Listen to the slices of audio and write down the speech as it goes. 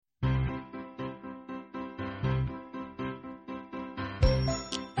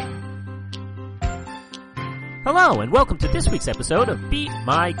Hello, and welcome to this week's episode of Beat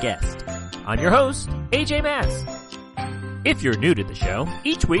My Guest. I'm your host, AJ Mass. If you're new to the show,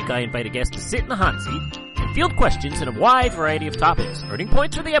 each week I invite a guest to sit in the hot seat and field questions in a wide variety of topics, earning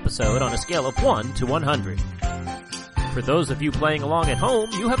points for the episode on a scale of 1 to 100. For those of you playing along at home,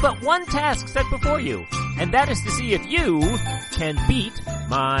 you have but one task set before you, and that is to see if you can beat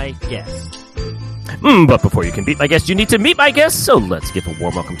my guest. But before you can beat my guest, you need to meet my guest, so let's give a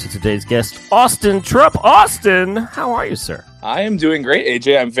warm welcome to today's guest, Austin Trupp. Austin, how are you, sir? I am doing great,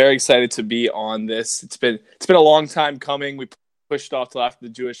 AJ. I'm very excited to be on this. It's been a long time coming. We pushed off till after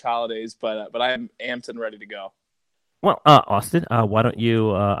the Jewish holidays, but I am amped and ready to go. Well, Austin, why don't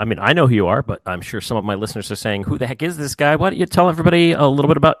you, I know who you are, but I'm sure some of my listeners are saying, who the heck is this guy? Why don't you tell everybody a little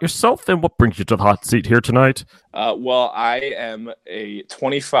bit about yourself and what brings you to the hot seat here tonight? Well, I am a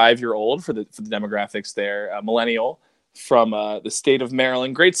 25-year-old for the demographics there, a millennial from the state of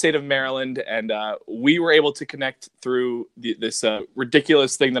Maryland, great state of Maryland, and we were able to connect through this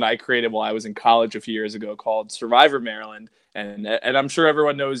ridiculous thing that I created while I was in college a few years ago called Survivor Maryland, and I'm sure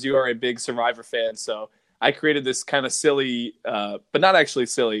everyone knows you are a big Survivor fan, so I created this kind of silly, but not actually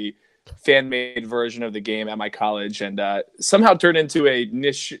silly, fan-made version of the game at my college, and somehow turned into a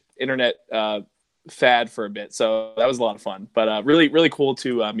niche internet fad for a bit. So that was a lot of fun. But really, really cool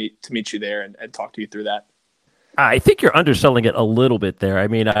to meet you there and talk to you through that. I think you're underselling it a little bit there. I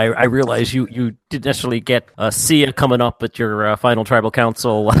mean, I realize you didn't necessarily get Sia coming up at your final tribal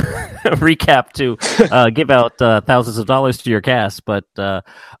council recap to give out thousands of dollars to your cast, but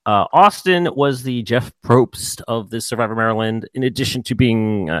Austin was the Jeff Probst of this Survivor Maryland, in addition to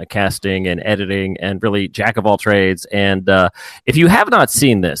being casting and editing and really jack of all trades. And if you have not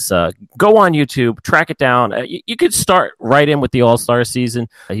seen this, go on YouTube, track it down. You could start right in with the All-Star season.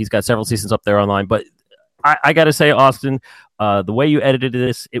 He's got several seasons up there online, but I got to say, Austin, the way you edited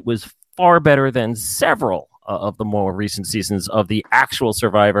this, it was far better than several of the more recent seasons of the actual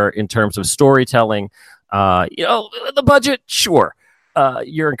Survivor in terms of storytelling. The budget, sure.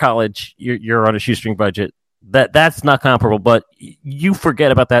 You're in college. You're on a shoestring budget. That's not comparable, but you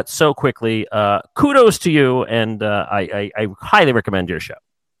forget about that so quickly. Kudos to you, and I highly recommend your show.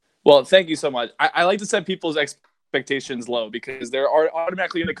 Well, thank you so much. I like to set people's expectations low because they're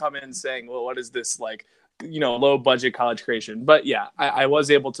automatically going to come in saying, well, what is this like? Low budget college creation. But yeah, I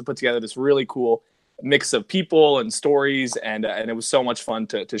was able to put together this really cool mix of people and stories, and it was so much fun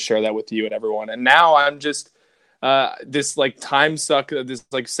to share that with you and everyone. And now I'm just this like time suck, this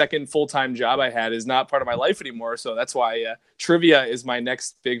like second full-time job I had is not part of my life anymore. So that's why trivia is my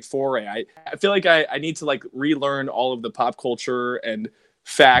next big foray. I feel like I need to like relearn all of the pop culture and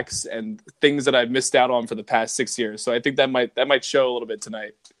facts and things that I've missed out on for the past 6 years. So I think that might show a little bit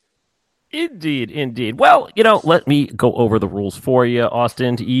tonight. Indeed. Well, let me go over the rules for you,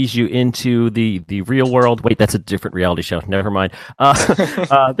 Austin, to ease you into the real world. Wait, that's a different reality show. Never mind.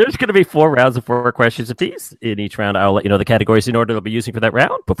 There's going to be 4 rounds of 4 questions apiece. In each round, I'll let you know the categories in order they'll be using for that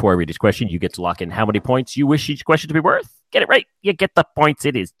round. Before I read each question, you get to lock in how many points you wish each question to be worth. Get it right, you get the points.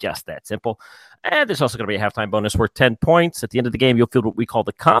 It is just that simple. And there's also going to be a halftime bonus worth 10 points. At the end of the game, you'll field what we call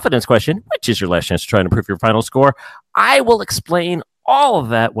the confidence question, which is your last chance to try and improve your final score. I will explain all of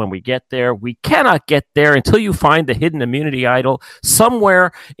that when we get there. We cannot get there until you find the hidden immunity idol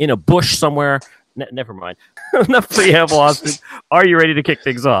somewhere in a bush somewhere. Never mind. Enough preamble, Austin. Are you ready to kick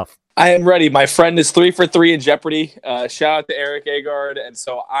things off? I am ready. My friend is 3 for 3 in Jeopardy. Shout out to Eric Agard. And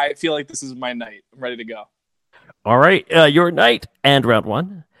so I feel like this is my night. I'm ready to go. All right. Your night and round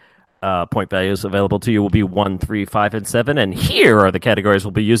 1. Point values available to you will be 1, 3, 5, and 7. And here are the categories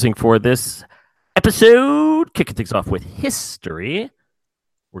we'll be using for this episode. Kicking things off with history.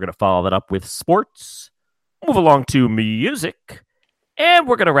 We're going to follow that up with sports. Move along to music. And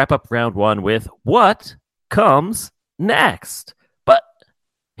we're going to wrap up round 1 with what comes next. But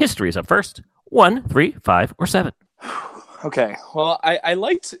history is up first. 1, 3, 5, or 7. Okay. Well, I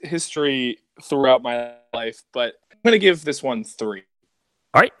liked history throughout my life, but I'm going to give this one 3.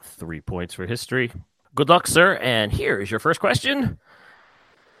 All right. 3 points for history. Good luck, sir. And here is your first question.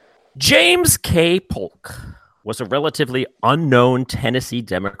 James K. Polk was a relatively unknown Tennessee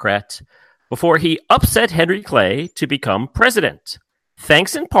Democrat before he upset Henry Clay to become president,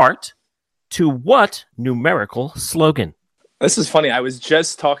 thanks in part to what numerical slogan? This is funny. I was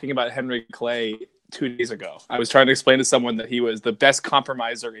just talking about Henry Clay 2 days ago. I was trying to explain to someone that he was the best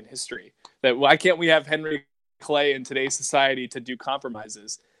compromiser in history. That why can't we have Henry Clay in today's society to do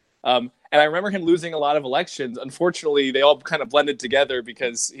compromises? And I remember him losing a lot of elections. Unfortunately, they all kind of blended together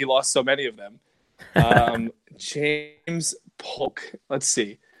because he lost so many of them. James Polk. Let's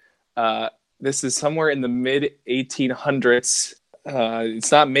see. This is somewhere in the mid 1800s.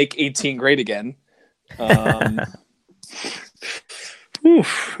 It's not Make 18 Great Again. Um,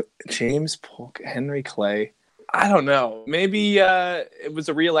 oof, James Polk, Henry Clay. I don't know. Maybe it was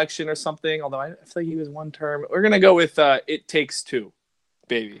a re-election or something. Although I feel like he was one term. We're gonna go with "It Takes Two,"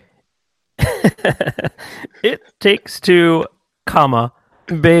 baby. It takes two, comma,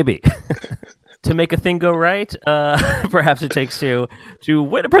 baby. To make a thing go right, perhaps it takes two to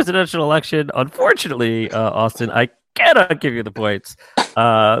win a presidential election. Unfortunately, Austin, I cannot give you the points.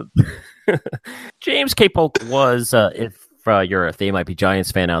 James K. Polk was, if you're a They Might Be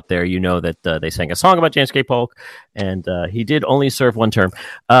Giants fan out there, you know that they sang a song about James K. Polk, and he did only serve one term.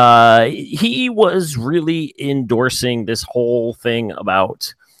 He was really endorsing this whole thing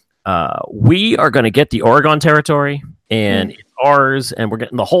about we are going to get the Oregon Territory, and it's ours, and we're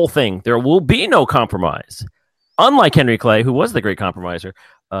getting the whole thing. There will be no compromise. Unlike Henry Clay, who was the great compromiser,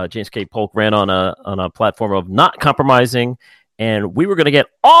 James K. Polk ran on a platform of not compromising, and we were going to get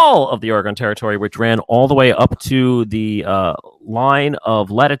all of the Oregon Territory, which ran all the way up to the line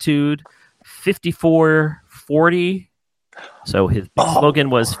of latitude 5440. So his slogan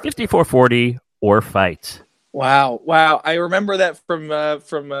was 5440 or fight. Wow. I remember that from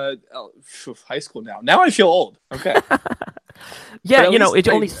high school now. Now I feel old. Okay. Yeah, it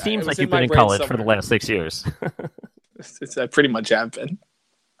only seems like you've been in college for the last 6 years. I pretty much have been.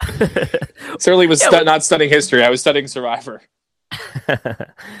 Certainly was not studying history. I was studying Survivor.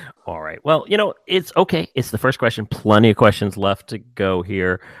 All right. Well, it's okay. It's the first question. Plenty of questions left to go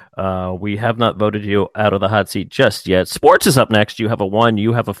here. We have not voted you out of the hot seat just yet. Sports is up next. You have a 1,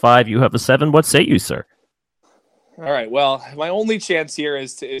 you have a 5, you have a 7. What say you, sir? All right. Well, my only chance here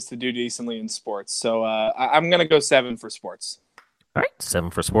is to do decently in sports. So I'm going to go 7 for sports. All right.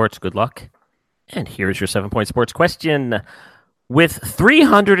 7 for sports. Good luck. And here's your 7-point sports question. With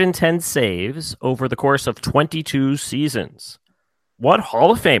 310 saves over the course of 22 seasons, what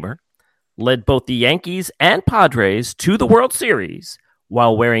Hall of Famer led both the Yankees and Padres to the World Series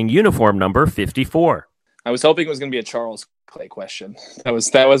while wearing uniform number 54? I was hoping it was going to be a Charles Clay question.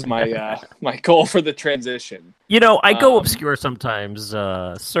 That was my my goal for the transition. I go obscure sometimes,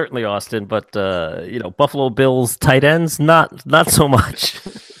 certainly Austin, but Buffalo Bills tight ends, not so much.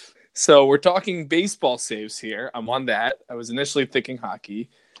 So we're talking baseball saves here. I'm on that. I was initially thinking hockey.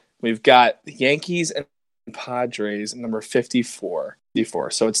 We've got the Yankees and Padres number 54.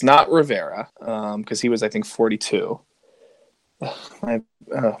 So it's not Rivera because he was, I think, 42.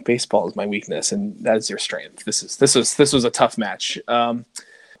 Baseball is my weakness, and that is your strength. This was a tough match.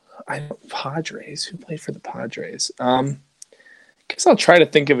 Padres. Who played for the Padres? I guess I'll try to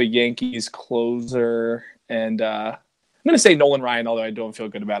think of a Yankees closer, and I'm going to say Nolan Ryan, although I don't feel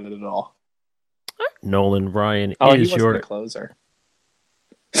good about it at all. Nolan Ryan is your closer.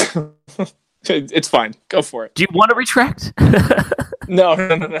 It's fine. Go for it. Do you want to retract? No,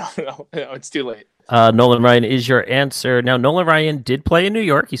 it's too late. Nolan Ryan is your answer. Now, Nolan Ryan did play in New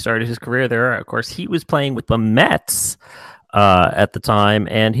York. He started his career there. Of course, he was playing with the Mets at the time,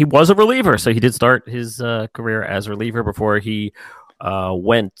 and he was a reliever. So he did start his career as a reliever before he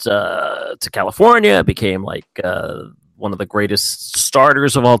went to California, became like one of the greatest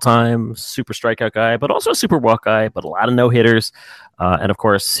starters of all time, super strikeout guy, but also a super walk guy, but a lot of no-hitters. And of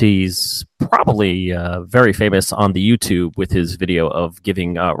course, he's probably very famous on the YouTube with his video of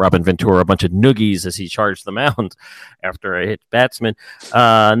giving Robin Ventura a bunch of noogies as he charged the mound after a hit batsman.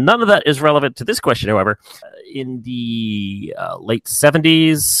 None of that is relevant to this question, however. In the late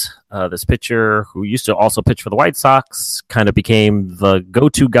 70s, this pitcher who used to also pitch for the White Sox kind of became the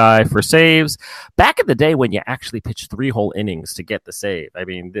go-to guy for saves. Back in the day when you actually pitched 3 whole innings to get the save. I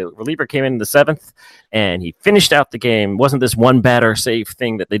mean, the reliever came in the 7th, and he finished out the game. Wasn't this one batter save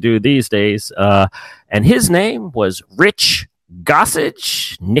thing that they do these days. And his name was Rich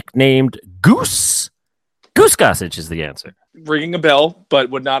Gossage, nicknamed Goose. Goose Gossage is the answer. Ringing a bell, but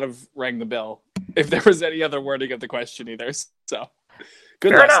would not have rang the bell if there was any other wording of the question either. So,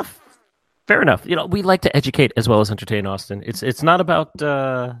 good enough. Fair enough. We like to educate as well as entertain, Austin. It's not about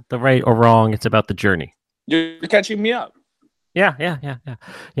the right or wrong. It's about the journey. You're catching me up. Yeah.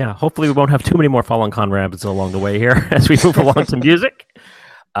 Hopefully we won't have too many more Fallen Conrads along the way here as we move along to music.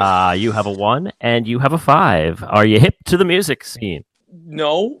 You have a 1 and you have a 5. Are you hip to the music scene?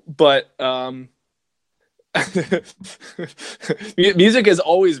 No, but music has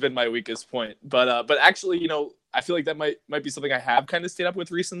always been my weakest point. But actually, I feel like that might be something I have kind of stayed up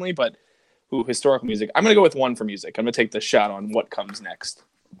with recently. But historical music. I'm going to go with 1 for music. I'm going to take the shot on what comes next.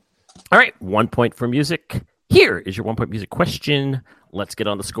 All right, 1 point for music. Here is your 1-point music question. Let's get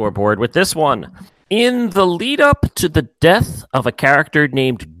on the scoreboard with this one. In the lead up to the death of a character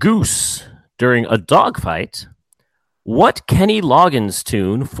named Goose during a dogfight, What Kenny Loggins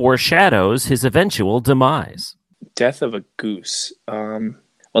tune foreshadows his eventual demise? Death of a Goose. Well,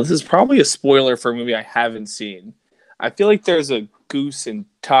 this is probably a spoiler for a movie I haven't seen. I feel like there's a goose in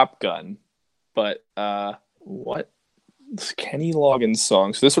Top Gun, but what? This Kenny Loggins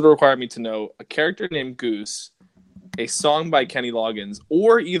song. So this would require me to know a character named Goose, a song by Kenny Loggins,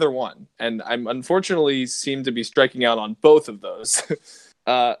 or either one. And I'm unfortunately seem to be striking out on both of those.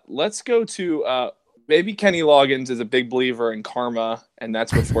 Let's go to maybe Kenny Loggins is a big believer in karma, and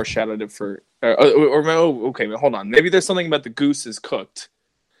that's what foreshadowed it for. Okay, hold on. Maybe there's something about the goose is cooked.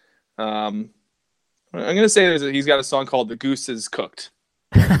 I'm gonna say he's got a song called "The Goose Is Cooked."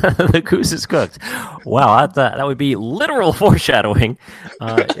 The goose is cooked. Wow, that would be literal foreshadowing.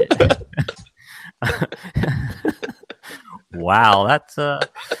 Wow, that's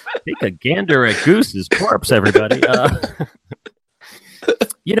take a gander at Goose's corpse, everybody.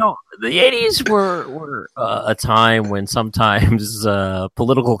 The 80s were a time when sometimes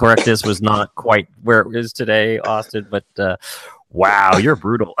political correctness was not quite where it is today, Austin. But wow, you're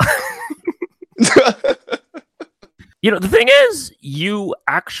brutal. The thing is, you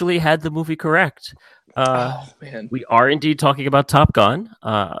actually had the movie correct. Oh man, we are indeed talking about Top Gun.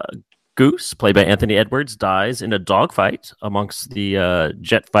 Goose, played by Anthony Edwards, dies in a dogfight amongst the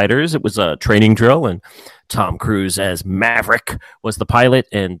jet fighters. It was a training drill, and Tom Cruise as Maverick was the pilot,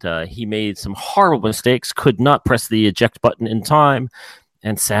 and he made some horrible mistakes, could not press the eject button in time,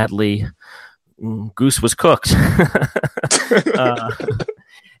 and sadly, Goose was cooked.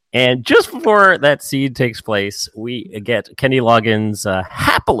 And just before that scene takes place, we get Kenny Loggins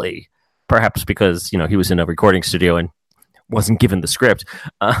happily, perhaps because he was in a recording studio and wasn't given the script,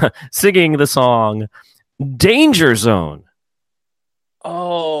 singing the song "Danger Zone."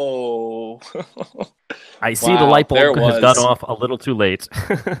 Oh, I see the light bulb has gone off a little too late.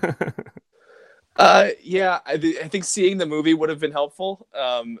 Yeah, I think seeing the movie would have been helpful.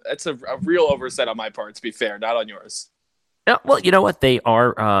 It's a real oversight on my part, to be fair, not on yours. Yeah, well, you know what? They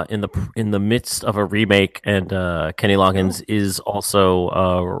are in the midst of a remake, and Kenny Loggins is also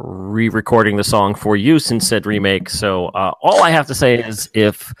re-recording the song for use in said remake. So all I have to say is,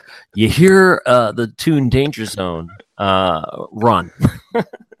 if you hear the tune "Danger Zone," run.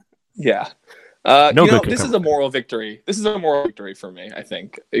 Yeah. This is a moral victory. This is a moral victory for me. I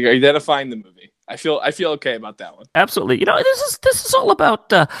think identifying the movie. I feel okay about that one. Absolutely. This is all about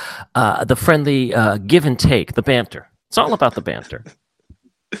the friendly give and take, the banter. It's all about the banter.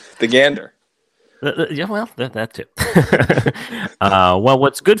 The gander. Yeah, well, that too. Well,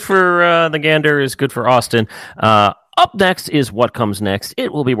 what's good for the gander is good for Austin. Up next is What Comes Next.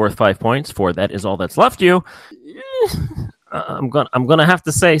 It will be worth 5 points, for that is all that's left you. I'm gonna have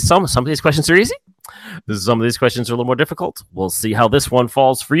to say some of these questions are easy. Some of these questions are a little more difficult. We'll see how this one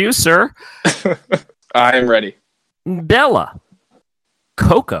falls for you, sir. I am ready. Bella,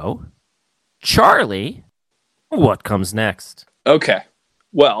 Coco, Charlie. What comes next? Okay.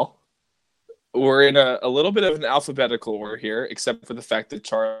 Well, we're in a little bit of an alphabetical order here, except for the fact that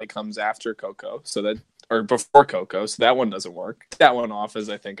Charlie comes after Coco, or before Coco, so that one doesn't work. That one off as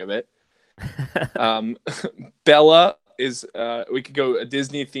I think of it. Bella is we could go a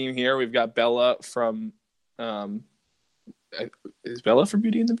Disney theme here. We've got Bella from is Bella from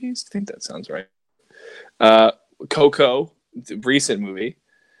Beauty and the Beast? I think that sounds right. Coco, recent movie.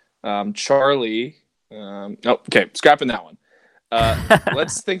 Charlie. Okay, scrapping that one.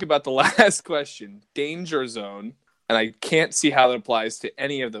 Let's think about the last question. Danger Zone, and I can't see how that applies to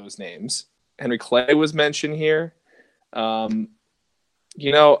any of those names. Henry Clay was mentioned here.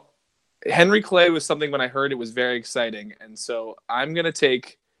 Henry Clay was something when I heard it was very exciting, and so I'm gonna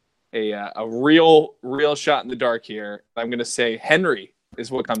take a real shot in the dark here. I'm gonna say Henry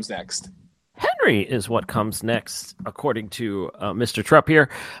is what comes next. Henry is what comes next, according to Mr. Trupp here.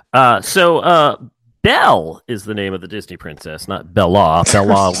 Belle is the name of the Disney princess, not Bella.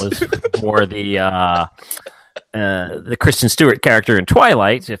 Bella was more the Kristen Stewart character in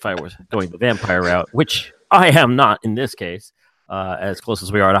Twilight, if I was going the vampire route, which I am not in this case, as close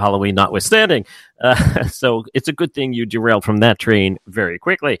as we are to Halloween notwithstanding. So it's a good thing you derailed from that train very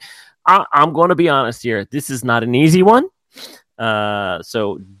quickly. I'm going to be honest here. This is not an easy one.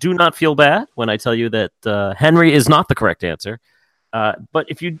 So do not feel bad when I tell you that Henry is not the correct answer. But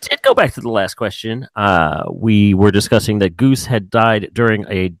if you did go back to the last question, we were discussing that Goose had died during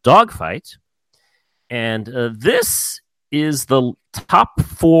a dogfight. And this is the top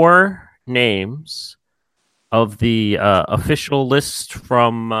 4 names of the official list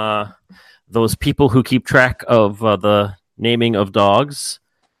from those people who keep track of the naming of dogs.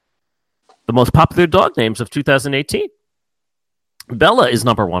 The most popular dog names of 2018. Bella is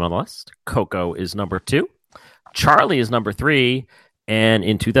number 1 on the list. Coco is number 2. Charlie is number 3. And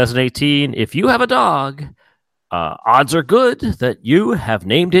in 2018, if you have a dog, odds are good that you have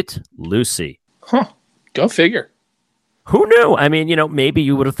named it Lucy. Huh. Go figure. Who knew? I mean, maybe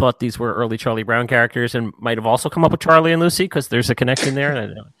you would have thought these were early Charlie Brown characters and might have also come up with Charlie and Lucy because there's a connection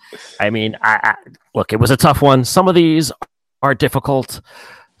there. I mean, look, it was a tough one. Some of these are difficult.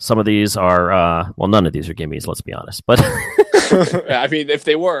 Some of these are, none of these are gimmies, let's be honest. But I mean, if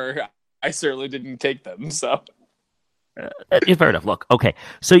they were, I certainly didn't take them. So fair enough. Look, okay.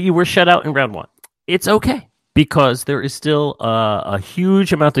 So you were shut out in round 1. It's okay, because there is still a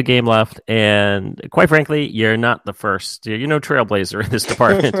huge amount of game left, and quite frankly, you're not the first. You're no trailblazer in this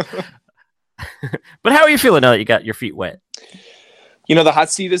department. But how are you feeling now that you got your feet wet? The hot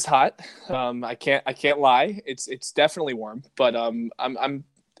seat is hot. I can't lie. It's definitely warm, but I'm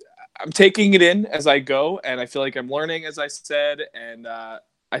taking it in as I go, and I feel like I'm learning, as I said, and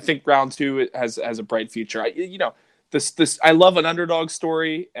I think round 2 has a bright future. I love an underdog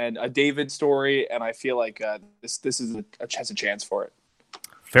story and a David story, and I feel like this has a chance for it.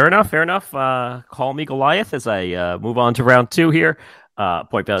 Fair enough. Call me Goliath as I move on to round 2 here.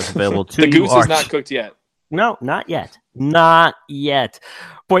 Point value is available to the you. The goose is not cooked yet. No, not yet. Not yet.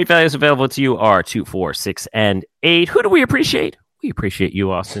 Point values available to you are 2, 4, 6, and 8. Who do we appreciate? We appreciate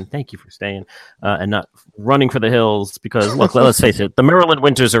you, Austin. Thank you for staying and not running for the hills. Because look, let's face it, the Maryland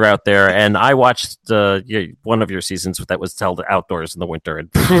winters are out there, and I watched one of your seasons that was held outdoors in the winter,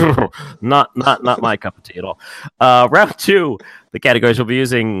 and not my cup of tea at all. Round 2, the categories we'll be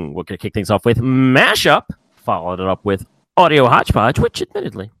using. We're going to kick things off with mashup, followed it up with audio hodgepodge, which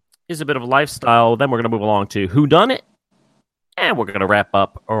admittedly is a bit of a lifestyle. Then we're going to move along to whodunit, and we're going to wrap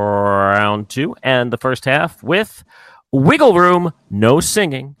up round 2 and the first half with Wiggle Room. No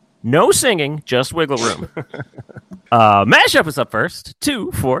singing, just wiggle room. Mashup is up first.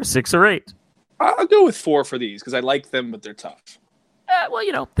 2, 4, 6, or 8. I'll go with 4 for these because I like them, but they're tough.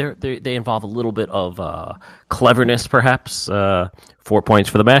 They involve a little bit of cleverness, perhaps. 4 points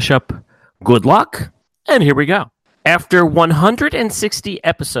for the mashup. Good luck, and here we go. After 160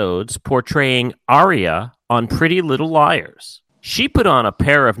 episodes portraying Aria on Pretty Little Liars, she put on a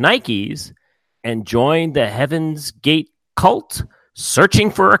pair of Nikes and joined the Heaven's Gate cult,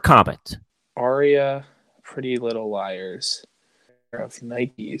 searching for a comet. Aria, Pretty Little Liars, pair of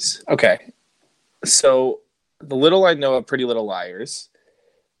Nikes. Okay, so the little I know of Pretty Little Liars,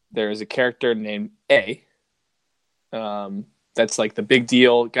 there is a character named A. That's like the big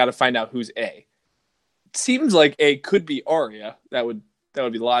deal. Got to find out who's A. It seems like A could be Arya. That would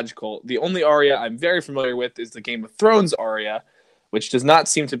be logical. The only Arya I'm very familiar with is the Game of Thrones Arya, which does not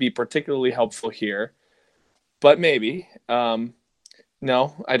seem to be particularly helpful here, but maybe. No,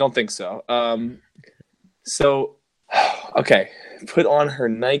 I don't think so. Okay, put on her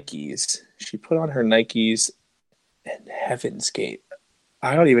Nikes. She put on her Nikes and Heaven's Gate.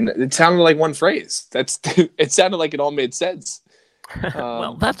 It sounded like one phrase. It sounded like it all made sense.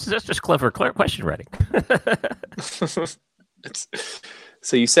 Well, that's just clever question writing.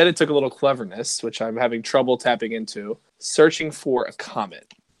 So you said it took a little cleverness, which I'm having trouble tapping into. Searching for a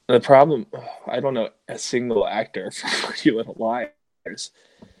comet. The problem, I don't know a single actor for Pretty Little Liars,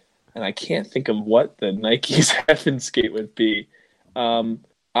 and I can't think of what the Nike's Heaven's Gate would be. I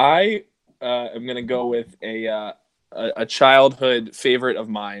am going to go with a childhood favorite of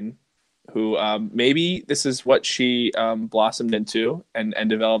mine, who maybe this is what she blossomed into and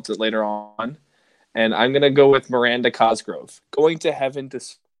developed it later on. And I'm going to go with Miranda Cosgrove. Going to heaven to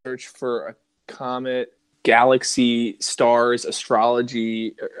search for a comet, galaxy, stars,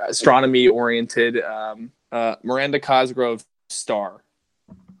 astronomy-oriented. Miranda Cosgrove star.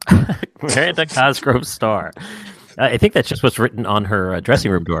 Miranda Cosgrove star. I think that's just what's written on her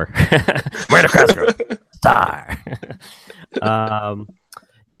dressing room door. Miranda Cosgrove star.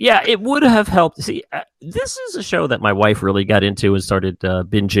 Yeah, it would have helped. See, this is a show that my wife really got into and started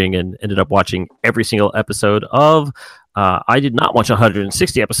binging and ended up watching every single episode of. I did not watch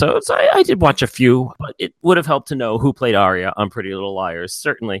 160 episodes. I did watch a few, but it would have helped to know who played Arya on Pretty Little Liars.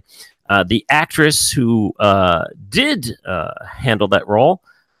 Certainly. The actress who did handle that role,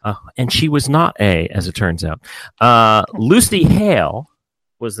 and she was not A, as it turns out. Lucy Hale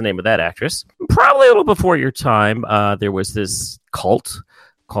was the name of that actress. Probably a little before your time. There was this cult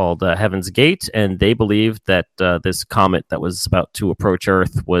called Heaven's Gate, and they believed that this comet that was about to approach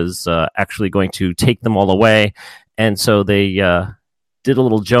Earth was actually going to take them all away, and so they did a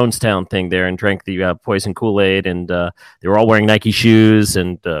little Jonestown thing there and drank the poison Kool-Aid, and they were all wearing Nike shoes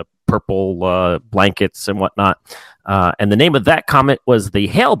and purple blankets and whatnot, and the name of that comet was the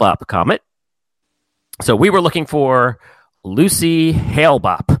Hale-Bopp comet. So we were looking for Lucy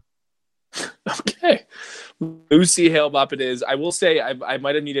Hale-Bopp. Okay. Lucy Hale Bop it is. I will say I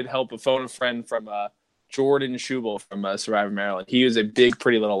might have needed help with phone a friend from Jordan Schubel from Survivor Maryland. He is a big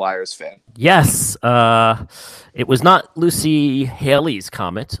Pretty Little Liars fan. Yes, it was not Lucy Haley's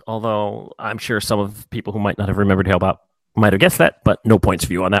comet, although I'm sure some of people who might not have remembered Hale Bop might have guessed that, but no points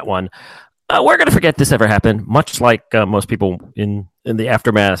for you on that one. We're going to forget this ever happened, much like most people in the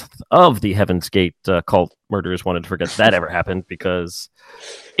aftermath of the Heaven's Gate cult murders wanted to forget that ever happened because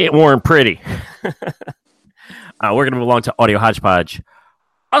it weren't pretty. We're going to move along to Audio Hodgepodge.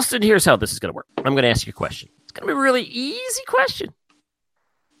 Austin, here's how this is going to work. I'm going to ask you a question. It's going to be a really easy question.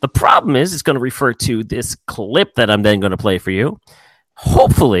 The problem is it's going to refer to this clip that I'm then going to play for you.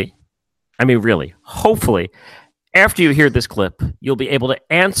 Hopefully, after you hear this clip, you'll be able to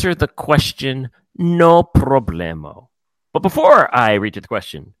answer the question no problemo. But before I read you the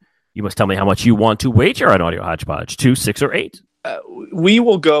question, you must tell me how much you want to wager on Audio Hodgepodge, 2, 6, or 8. We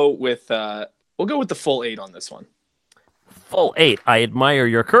will go with the full 8 on this one. Full 8. I admire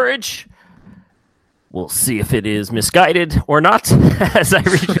your courage. We'll see if it is misguided or not as I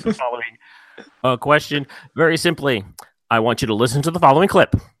read you the following question. Very simply, I want you to listen to the following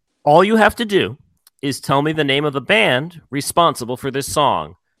clip. All you have to do is tell me the name of the band responsible for this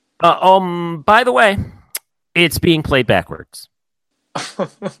song. By the way, it's being played backwards.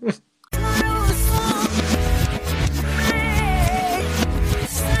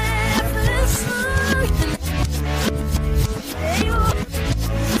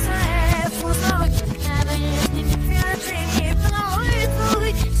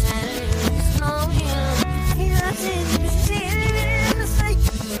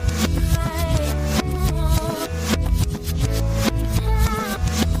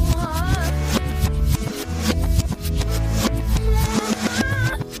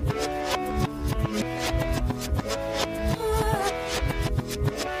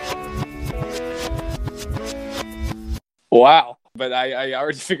 Wow. But I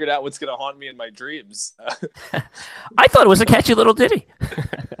already figured out what's going to haunt me in my dreams. I thought it was a catchy little ditty.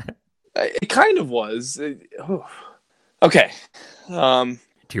 It kind of was. Okay. Do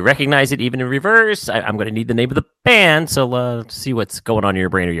you recognize it even in reverse? I'm going to need the name of the band, so see what's going on in your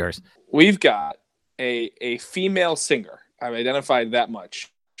brain or yours. We've got a female singer. I've identified that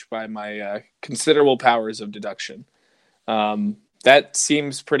much by my considerable powers of deduction. That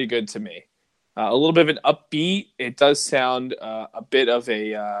seems pretty good to me. A little bit of an upbeat. It does sound a bit of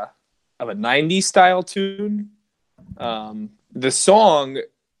a 90s style tune. The song,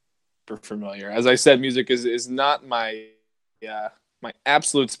 familiar. As I said, music is not my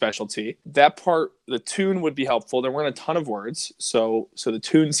absolute specialty. That part, the tune would be helpful. There weren't a ton of words, so the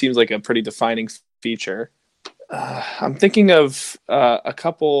tune seems like a pretty defining feature. I'm thinking of a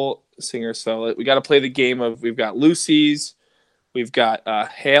couple singers. So we got to play the game of we've got Lucy's, we've got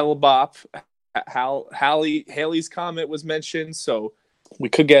Hale Bop. Haley's Comet was mentioned, so we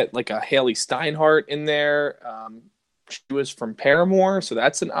could get like a Haley Steinhardt in there. She was from Paramore, so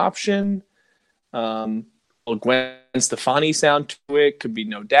that's an option. Gwen Stefani sound to it could be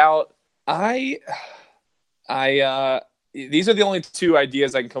No Doubt. These are the only two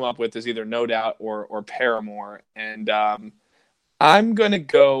ideas I can come up with is either No Doubt or Paramore, and I'm gonna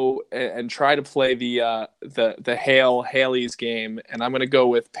go and try to play the Haley's game, and I'm gonna go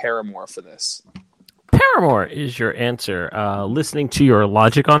with Paramore for this. Paramore is your answer. Listening to your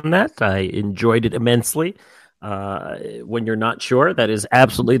logic on that, I enjoyed it immensely. When you're not sure, that is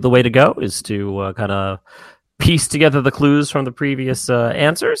absolutely the way to go, is to kind of piece together the clues from the previous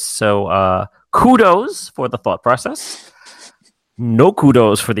answers. So kudos for the thought process. No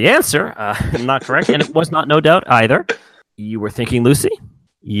kudos for the answer. Not correct. And it was not No Doubt either. You were thinking Lucy.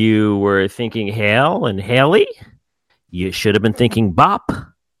 You were thinking Hale and Haley. You should have been thinking Bop,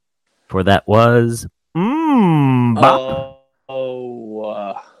 for that was Bop.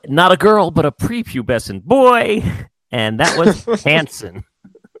 Not a girl, but a prepubescent boy, and that was Hanson.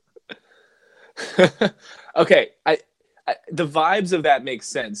 Okay, I the vibes of that make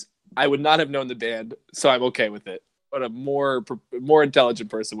sense. I would not have known the band, so I'm okay with it. What a more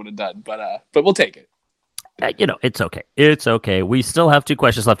intelligent person would have done, but we'll take it. It's okay. It's okay. We still have 2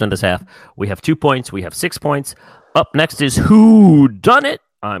 questions left in this half. We have 2 points. We have 6 points. Up next is Who Done It?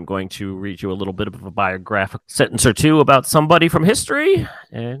 I'm going to read you a little bit of a biographic sentence or two about somebody from history,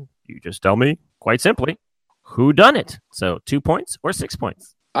 and you just tell me, quite simply, who done it? So 2 points or 6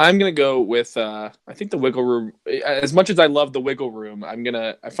 points? I'm going to go with, I think the Wiggle Room. As much as I love the Wiggle Room, I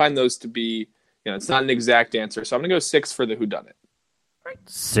find those to be, it's not an exact answer. So I'm going to go 6 for the Who Done It. Right.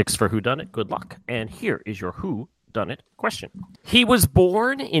 6 for Who Done It. Good luck. And here is your Who Done It question. He was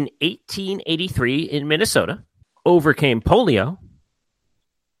born in 1883 in Minnesota, overcame polio,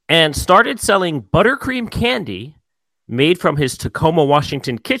 and started selling buttercream candy made from his Tacoma,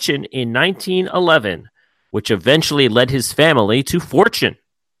 Washington kitchen in 1911, which eventually led his family to fortune.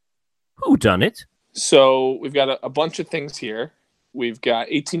 Who done it? So we've got a bunch of things here. We've got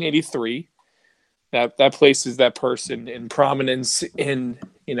 1883. That places that person in prominence in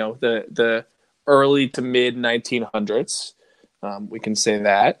the early to mid 1900s. We can say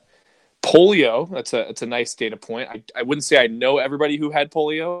that. Polio. That's a nice data point. I wouldn't say I know everybody who had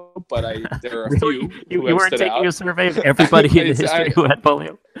polio, but there are a few. You weren't taking a survey of everybody in history who had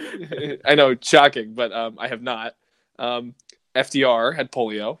polio. I know, shocking, but I have not. FDR had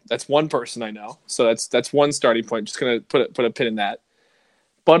polio. That's one person I know. So that's one starting point. Just gonna put a pin in that.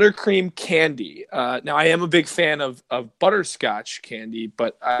 Buttercream candy. Now I am a big fan of butterscotch candy,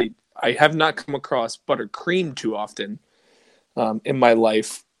 but I have not come across buttercream too often in my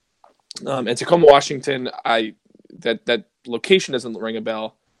life. And Tacoma, Washington, that location doesn't ring a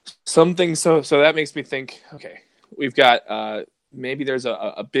bell. Something so that makes me think. Okay, we've got maybe there's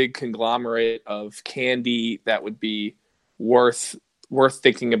a big conglomerate of candy that would be worth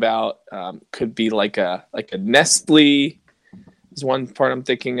thinking about. Could be like a Nestle is one part I'm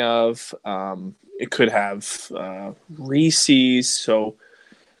thinking of. It could have Reese's. So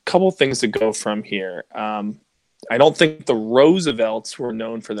a couple things to go from here. I don't think the Roosevelts were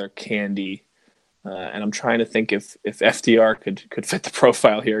known for their candy. And I'm trying to think if FDR could fit the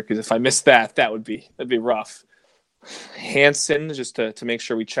profile here, because if I missed that'd be rough. Hanson, just to make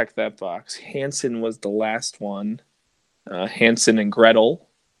sure we check that box. Hanson was the last one. Hansel and Gretel.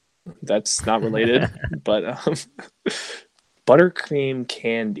 That's not related, but buttercream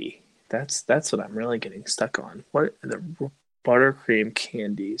candy. That's what I'm really getting stuck on. What are the buttercream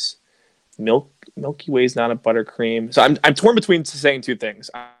candies? Milky Way's not a buttercream. So I'm torn between saying two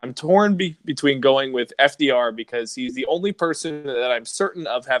things. I'm torn between going with FDR because he's the only person that I'm certain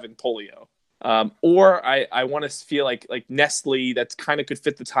of having polio. Or I want to feel like Nestle, that kind of could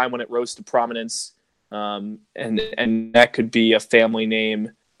fit the time when it rose to prominence. And that could be a family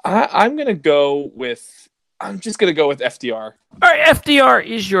name. I'm just gonna go with FDR. All right, FDR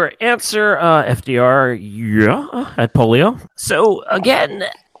is your answer. FDR, yeah, had polio. So again,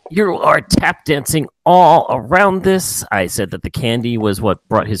 you are tap dancing all around this. I said that the candy was what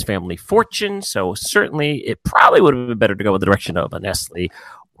brought his family fortune, so certainly it probably would have been better to go in the direction of a Nestle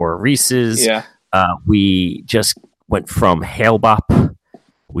or Reese's. Yeah. We just went from Hail Bop.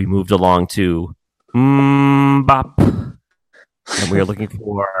 We moved along to Bop. And we are looking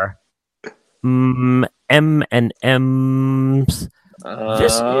for M&M's.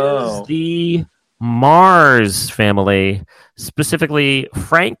 This is the Mars family, specifically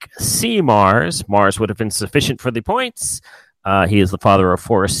Frank C. Mars. Mars would have been sufficient for the points. He is the father of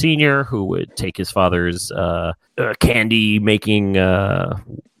Forrest Sr., who would take his father's candy-making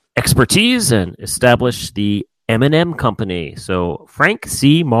expertise and establish the M&M Company. So Frank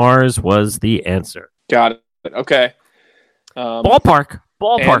C. Mars was the answer. Got it. Okay.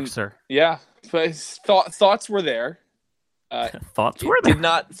 Ballpark, sir. Yeah, but thoughts were there. Thoughts were there. Did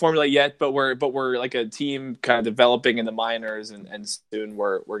not formulate yet, but we're like a team kind of developing in the minors, and soon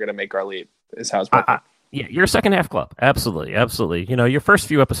we're gonna make our leap. Is how it's working. Yeah, you're a second half club. Absolutely. You know, your first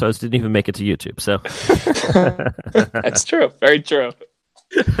few episodes didn't even make it to YouTube, so that's true. Very true.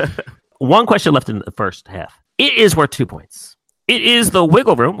 One question left in the first half. It is worth 2 points. It is the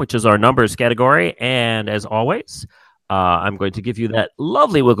Wiggle Room, which is our numbers category, and as always, I'm going to give you that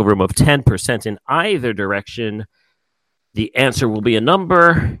lovely wiggle room of 10% in either direction. The answer will be a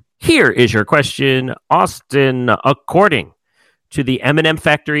number. Here is your question, Austin. According to the M&M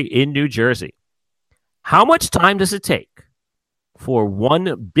factory in New Jersey, how much time does it take for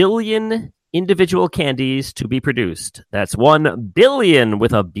 1 billion individual candies to be produced? That's 1 billion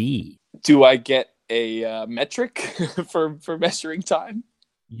with a B. Do I get a metric for measuring time?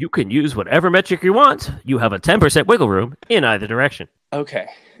 You can use whatever metric you want. You have a 10% wiggle room in either direction. Okay.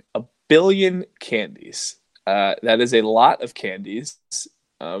 1 billion candies. That is a lot of candies.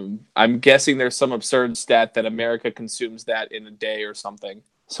 I'm guessing there's some absurd stat that America consumes that in a day or something.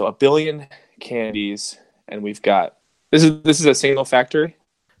 So 1 billion candies, and we've got this is a single factory.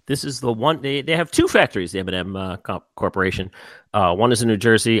 This is the one. They have two factories, the M&M Corporation. One is in New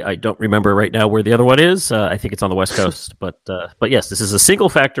Jersey. I don't remember right now where the other one is. I think it's on the West Coast. But yes, this is a single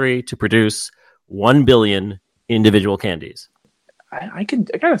factory to produce 1 billion individual candies. I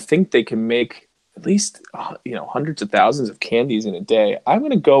gotta think they can make at least hundreds of thousands of candies in a day. I'm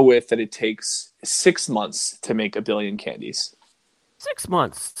going to go with that it takes 6 months to make 1 billion candies. 6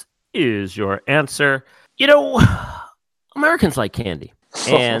 months is your answer. Americans like candy.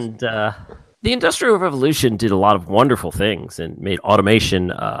 And The Industrial Revolution did a lot of wonderful things and made automation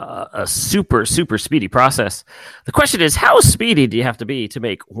a super, super speedy process. The question is, how speedy do you have to be to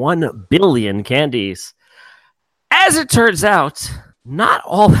make 1 billion candies? As it turns out, not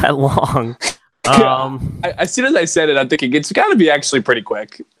all that long. As soon as I said it, I'm thinking it's got to be actually pretty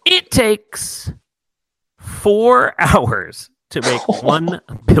quick. It takes 4 hours to make 1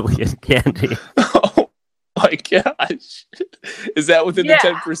 billion candy. Oh my gosh. Is that within the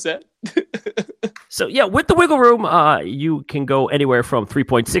 10%? So, with the wiggle room, you can go anywhere from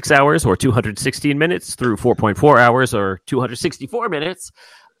 3.6 hours or 216 minutes through 4.4 hours or 264 minutes.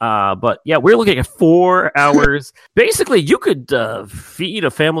 But we're looking at 4 hours. Basically, you could feed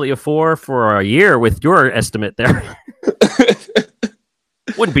a family of 4 for a year with your estimate there.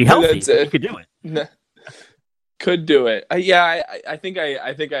 Wouldn't be healthy. You could do it. No. Could do it. I think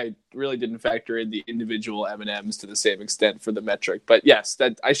I really didn't factor in the individual M&Ms to the same extent for the metric. But yes,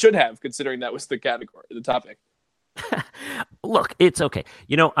 that I should have, considering that was the category, the topic. Look, it's okay.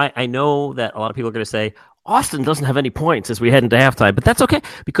 I know that a lot of people are going to say Austin doesn't have any points as we head into halftime, but that's okay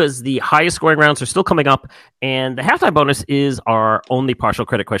because the highest scoring rounds are still coming up, and the halftime bonus is our only partial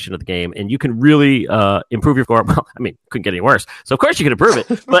credit question of the game, and you can really improve your score. Well, couldn't get any worse, so of course you can improve it,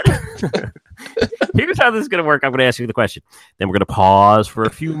 but here's how this is going to work. I'm going to ask you the question, then we're going to pause for a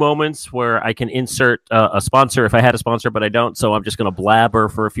few moments where I can insert a sponsor if I had a sponsor, but I don't, so I'm just going to blabber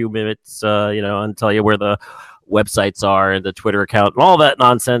for a few minutes, and tell you where the websites are and the Twitter account and all that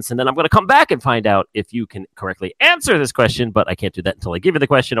nonsense. And then I'm going to come back and find out if you can correctly answer this question, but I can't do that until I give you the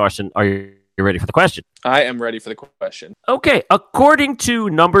question. Austin, are you ready for the question? I am ready for the question. Okay. According to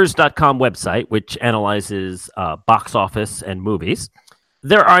numbers.com website, which analyzes box office and movies,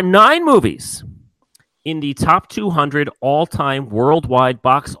 there are 9 movies in the top 200 all-time worldwide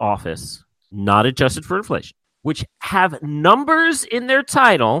box office, not adjusted for inflation, which have numbers in their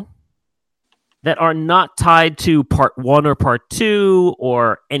title that are not tied to part 1 or part 2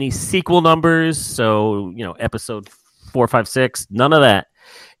 or any sequel numbers. So, episode 4, 5, 6, none of that.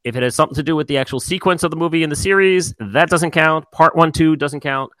 If it has something to do with the actual sequence of the movie in the series, that doesn't count. Part 1, 2 doesn't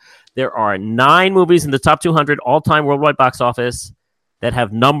count. There are 9 movies in the top 200 all-time worldwide box office that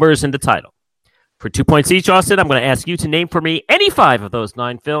have numbers in the title. For 2 points each, Austin, I'm going to ask you to name for me any 5 of those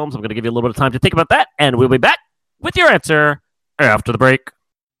 9 films. I'm going to give you a little bit of time to think about that, and we'll be back with your answer after the break.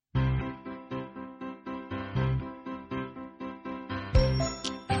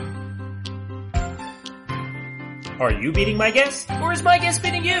 Are you beating my guest, or is my guest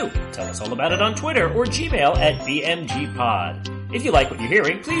beating you? Tell us all about it on Twitter or Gmail at BMGPod. If you like what you're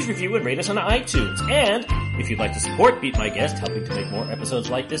hearing, please review and rate us on iTunes. And if you'd like to support Beat My Guest, helping to make more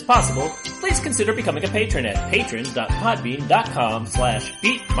episodes like this possible, please consider becoming a patron at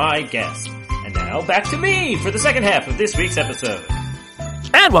patrons.podbean.com/beatmyguest. And now back to me for the second half of this week's episode.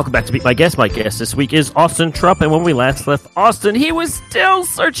 And welcome back to Beat My Guest. My guest this week is Austin Trupp, and when we last left Austin, he was still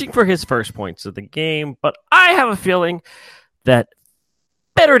searching for his first points of the game, but I have a feeling that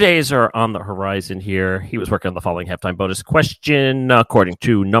better days are on the horizon here. He was working on the following halftime bonus question. According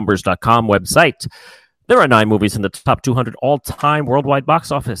to numbers.com website, there are 9 movies in the top 200 all-time worldwide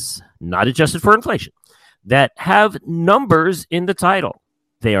box office, not adjusted for inflation, that have numbers in the title.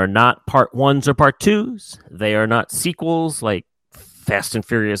 They are not part 1s or part 2s. They are not sequels like Fast and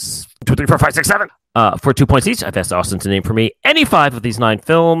Furious 2, 3, 4, 5, 6, 7. For 2 points each, I've asked Austin to name for me any 5 of these 9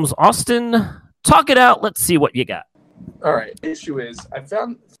 films. Austin, talk it out. Let's see what you got. All right. The issue is I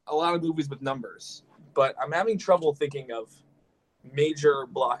found a lot of movies with numbers, but I'm having trouble thinking of major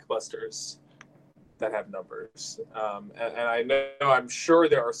blockbusters that have numbers. And I'm sure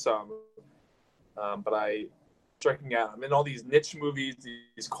there are some, but I'm checking out. I'm in all these niche movies,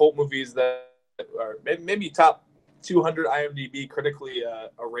 these cult movies that are maybe top 200 IMDb critically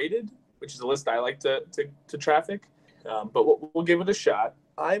rated, which is a list I like to traffic. But we'll give it a shot.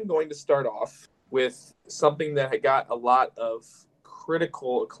 I'm going to start off with something that had got a lot of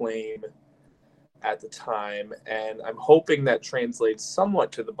critical acclaim at the time, and I'm hoping that translates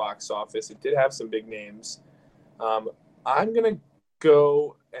somewhat to the box office. It did have some big names. I'm going to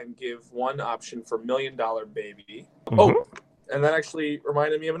go and give one option for $1 Million Baby. Mm-hmm. Oh, and that actually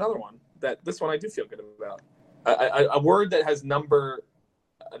reminded me of another one. This one I do feel good about. A word that has a number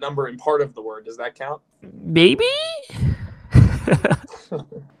in part of the word. Does that count? Maybe?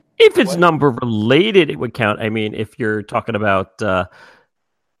 If it's number related, it would count. I mean, if you're talking about, a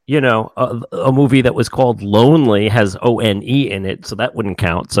movie that was called Lonely has ONE in it, so that wouldn't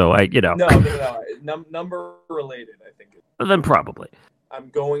count. So No. Number related, I think. Then probably. I'm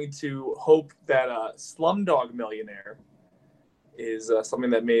going to hope that Slumdog Millionaire is something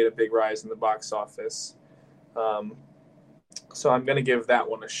that made a big rise in the box office. So I'm gonna give that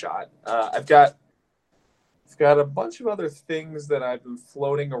one a shot. I've got a bunch of other things that I've been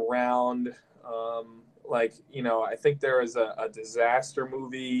floating around. Like, I think there was a disaster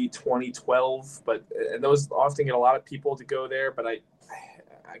movie 2012, but and those often get a lot of people to go there. But I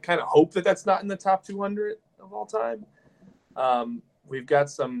kind of hope that that's not in the top 200 of all time. We've got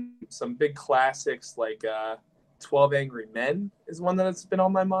some big classics like 12 Angry Men is one that's been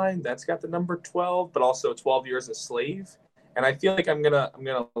on my mind. That's got the number 12, but also 12 Years a Slave. And I feel like I'm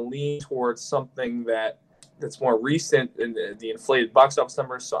gonna lean towards something that's more recent in the inflated box office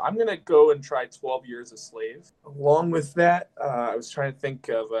numbers. So I'm gonna go and try 12 Years a Slave. Along with that, I was trying to think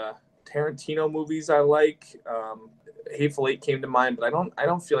of Tarantino movies I like. Hateful Eight came to mind, but I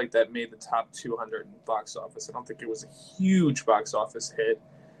don't feel like that made the top 200 in box office. I don't think it was a huge box office hit.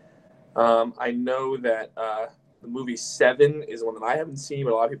 I know that the movie Seven is one that I haven't seen,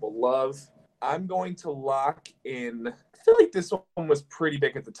 but a lot of people love. I'm going to lock in. I feel like this one was pretty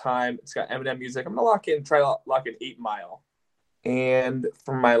big at the time. It's got Eminem music. I'm going to try to lock in 8 Mile. And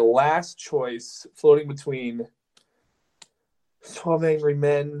for my last choice, floating between 12 Angry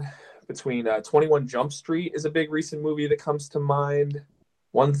Men, between 21 Jump Street is a big recent movie that comes to mind.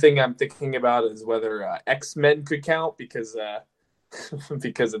 One thing I'm thinking about is whether X-Men could count because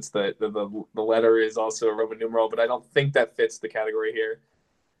because it's the letter is also a Roman numeral, but I don't think that fits the category here.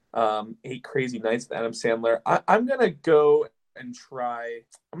 8 Crazy Nights with Adam Sandler. I'm gonna go and try.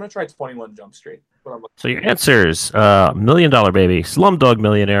 I'm gonna try 21 Jump Street. So your answers: $1 Million Baby, Slumdog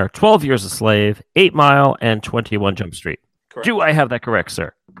Millionaire, 12 Years a Slave, 8 Mile, and 21 Jump Street. Correct. Do I have that correct,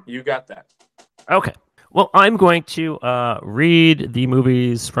 sir? You got that. Okay. Well, I'm going to read the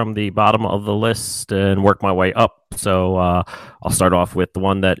movies from the bottom of the list and work my way up. So I'll start off with the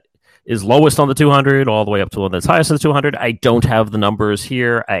one that is lowest on the 200, all the way up to the one that's highest on the 200. I don't have the numbers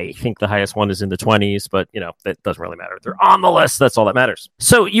here. I think the highest one is in the 20s, but, that doesn't really matter. They're on the list. That's all that matters.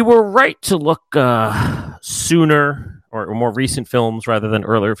 So you were right to look sooner or more recent films rather than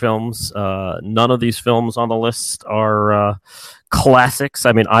earlier films. None of these films on the list are classics.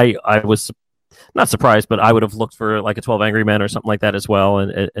 I mean, I was not surprised, but I would have looked for like a 12 Angry Men or something like that as well.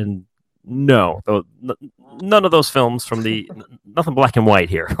 And no, none of those films from nothing black and white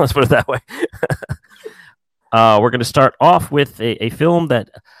here. Let's put it that way. We're going to start off with a film that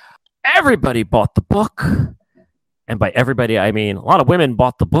everybody bought the book. And by everybody, I mean a lot of women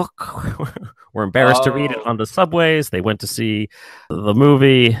bought the book. Were embarrassed to read it on the subways. They went to see the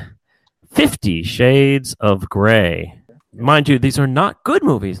movie 50 Shades of Grey. Mind you, these are not good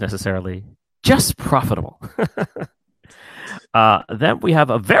movies necessarily, just profitable. Then we have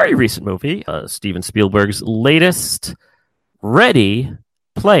a very recent movie, Steven Spielberg's latest, Ready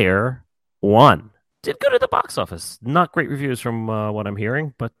Player One. Did go to the box office. Not great reviews from what I'm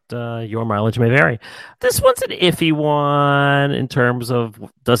hearing, but your mileage may vary. This one's an iffy one in terms of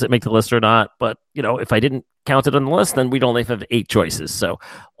does it make the list or not. But, if I didn't count it on the list, then we'd only have 8 choices. So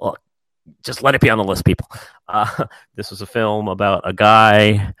just let it be on the list, people. This was a film about a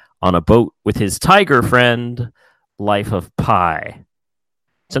guy on a boat with his tiger friend, Life of Pi.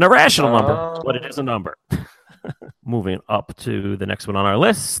 It's an irrational number, but it is a number. Moving up to the next one on our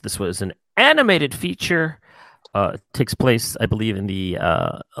list. This was an animated feature. It takes place, I believe, in the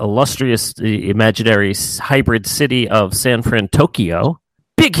illustrious imaginary hybrid city of San Fran, Tokyo.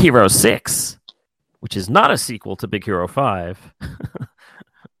 Big Hero 6, which is not a sequel to Big Hero 5.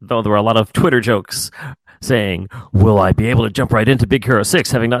 Though there were a lot of Twitter jokes saying, will I be able to jump right into Big Hero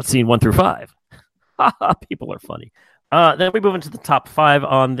 6 having not seen 1 through 5? People are funny. Then we move into the top 5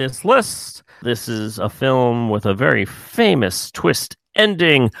 on this list. This is a film with a very famous twist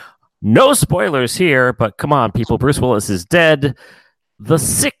ending. No spoilers here, but come on, people. Bruce Willis is dead. The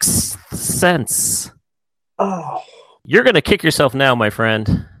Sixth Sense. Oh. You're going to kick yourself now, my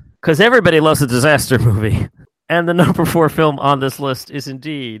friend, because everybody loves a disaster movie. And the number 4 film on this list is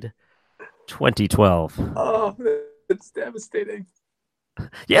indeed 2012. Oh, it's devastating.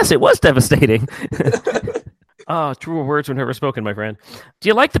 Yes, it was devastating. Truer words were never spoken, my friend. Do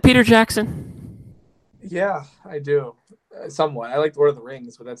you like the Peter Jackson? Yeah, I do. Somewhat. I like Lord of the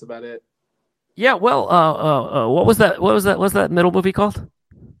Rings, but that's about it. Yeah, well, what was that? What was that middle movie called?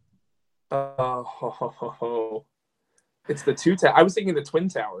 It's the Two Towers. I was thinking the Twin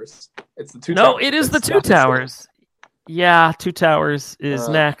Towers. It's the Two No, Towers. it is the Two Towers. Yeah, Two Towers is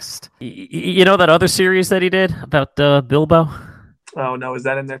next. You know that other series that he did about Bilbo? Oh, no. Is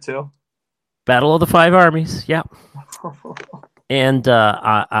that in there too? Battle of the Five Armies. Yeah. And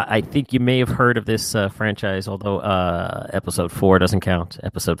I think you may have heard of this franchise, although Episode 4 doesn't count.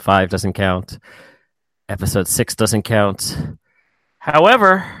 Episode 5 doesn't count. Episode 6 doesn't count.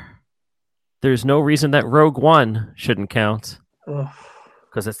 However, There's no reason that Rogue One shouldn't count Ugh.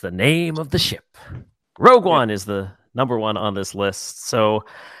 because it's the name of the ship. Rogue One is the number one on this list. So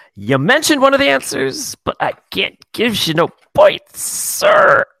you mentioned one of the answers, but I can't give you no points,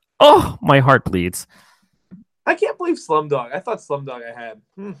 sir. Oh, my heart bleeds. I can't believe Slumdog. I thought Slumdog I had.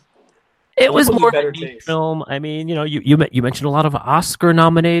 It was Probably more better of a niche taste. film. I mean, you mentioned a lot of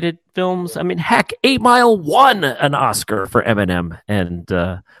Oscar-nominated films. I mean, heck, 8 Mile won an Oscar for Eminem and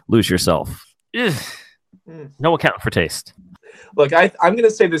Lose Yourself. Ugh. No account for taste. Look, I'm going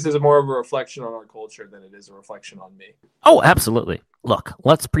to say this is more of a reflection on our culture than it is a reflection on me. Oh, absolutely. Look,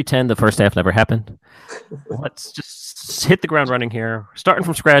 let's pretend the first half never happened. Let's just hit the ground running here. Starting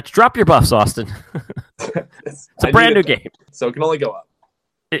from scratch. Drop your buffs, Austin. It's a brand new game. So it can only go up.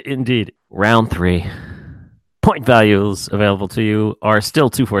 Indeed. Round 3. Point values available to you are still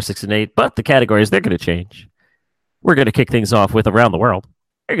 2, 4, 6, and 8, but the categories, they're going to change. We're going to kick things off with Around the World.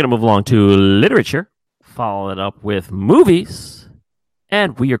 We're going to move along to literature, follow it up with movies,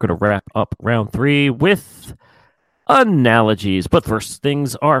 and we are going to wrap up round 3 with analogies. But first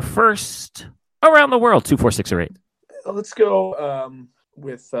things are first. Around the World, 2, 4, 6, or 8. Let's go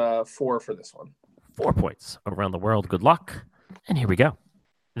with 4 for this one. 4 points. Around the World, good luck. And here we go.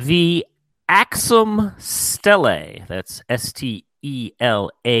 The Axum Stellae, that's Stelae,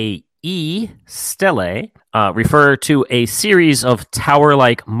 Stellae, refer to a series of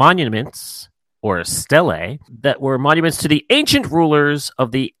tower-like monuments, or stellae, that were monuments to the ancient rulers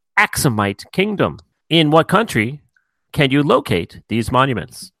of the Axumite kingdom. In what country can you locate these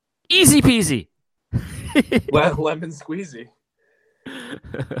monuments? Easy peasy. Lemon squeezy.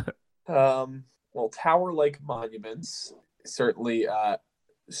 Well, tower-like monuments, certainly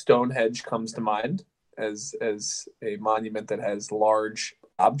Stonehenge comes to mind as a monument that has large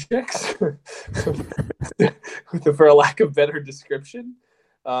objects, for a lack of better description.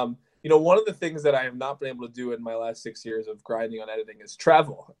 One of the things that I have not been able to do in my last 6 years of grinding on editing is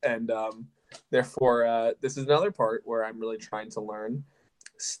travel. And therefore, this is another part where I'm really trying to learn.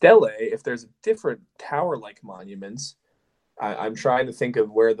 Stellae, if there's different tower-like monuments, I'm trying to think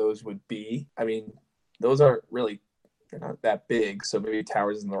of where those would be. I mean, those aren't really, they're not that big, so maybe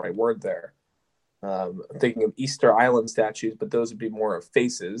towers isn't the right word there. I'm thinking of Easter Island statues, but those would be more of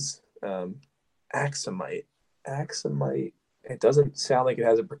faces. Axumite. It doesn't sound like it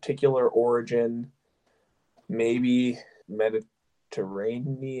has a particular origin. Maybe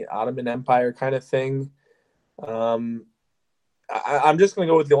Mediterranean, Ottoman Empire kind of thing. I'm just going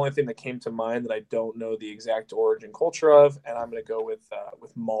to go with the only thing that came to mind that I don't know the exact origin culture of, and I'm going to go with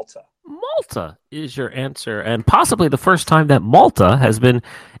Malta. Malta is your answer, and possibly the first time that Malta has been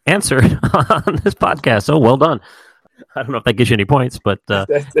answered on this podcast. So well done. I don't know if that gives you any points, but I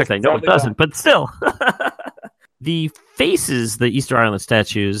know it doesn't, but still. The faces, the Easter Island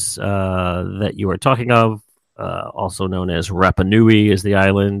statues that you are talking of, also known as Rapa Nui is the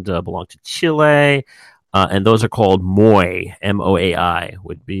island, belong to Chile. And those are called Moai, M-O-A-I,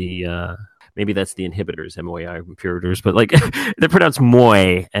 would be, maybe that's the inhibitors, M-O-A-I, imperators, but like, they're pronounced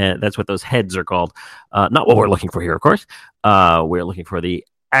Moai, and that's what those heads are called. Not what we're looking for here, of course. We're looking for the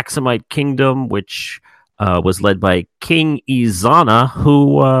Axumite Kingdom, which was led by King Ezana,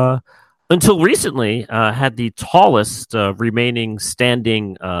 who, until recently, had the tallest remaining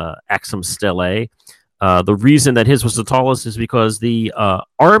standing Axum Stellae. The reason that his was the tallest is because the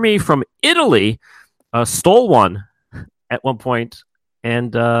army from Italy stole one at one point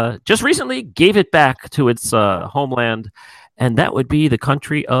and just recently gave it back to its homeland, and that would be the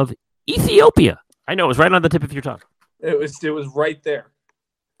country of Ethiopia. I know, it was right on the tip of your tongue. It was right there.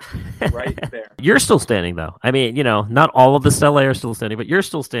 Right there. You're still standing, though. I mean, not all of the stellae are still standing, but you're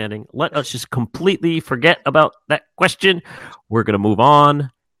still standing. Let us just completely forget about that question. We're going to move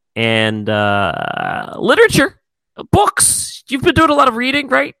on. And literature, books. You've been doing a lot of reading,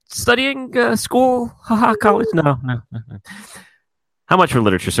 right? Studying, school, college? No. How much for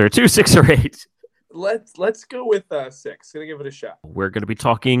literature, sir? 2, 6, or 8? Let's go with 6. Gonna give it a shot. We're going to be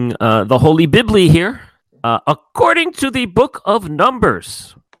talking the Holy Bible here. According to the Book of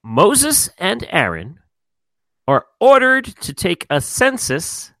Numbers, Moses and Aaron are ordered to take a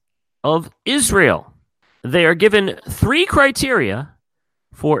census of Israel. They are given 3 criteria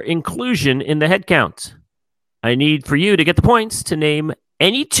for inclusion in the head count. I need for you to get the points to name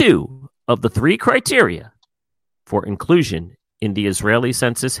any 2 of the 3 criteria for inclusion in the Israeli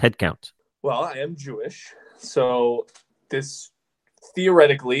census head count. Well, I am Jewish, so this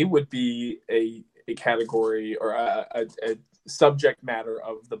theoretically would be a category or a subject matter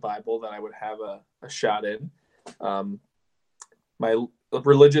of the Bible that I would have a shot in. My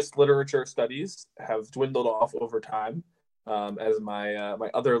religious literature studies have dwindled off over time. as my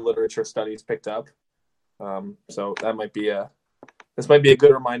other literature studies picked up. So that might be this might be a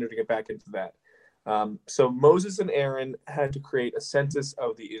good reminder to get back into that. So Moses and Aaron had to create a census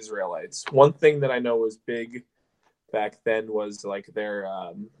of the Israelites. One thing that I know was big back then was like their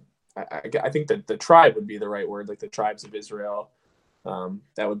I think that the tribe would be the right word, like the tribes of Israel.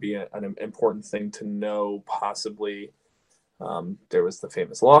 That would be an important thing to know, possibly. There was the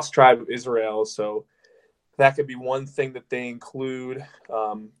famous lost tribe of Israel, so that could be one thing that they include.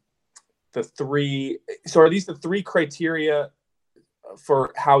 The three. So are these the three criteria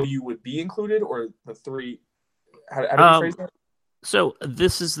for how you would be included, or the three? How do you phrase that? So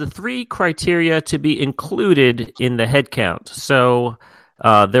this is the three criteria to be included in the head count. So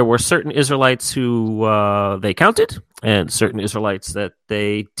there were certain Israelites who they counted, and certain Israelites that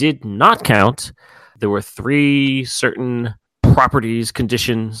they did not count. There were three certain properties,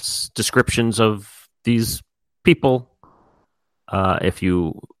 conditions, descriptions of these people. If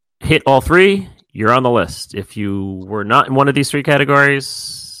you hit all three, you're on the list. If you were not in one of these three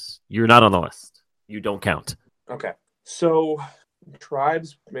categories, you're not on the list. You don't count. Okay. So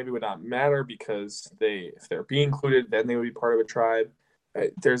tribes maybe would not matter because if they're being included, then they would be part of a tribe.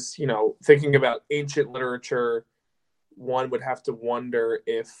 There's, thinking about ancient literature, one would have to wonder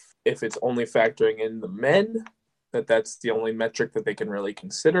if it's only factoring in the men, that's the only metric that they can really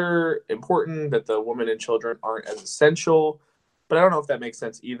consider important, that the women and children aren't as essential. But I don't know if that makes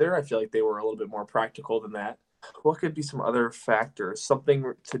sense either. I feel like they were a little bit more practical than that. What could be some other factors?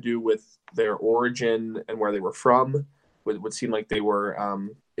 Something to do with their origin and where they were from would seem like they were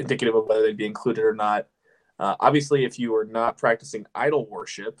indicative of whether they'd be included or not. Obviously, if you were not practicing idol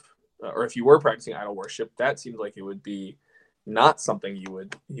worship, or if you were practicing idol worship, that seems like it would be not something you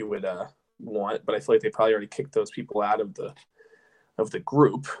would want. But I feel like they probably already kicked those people out of the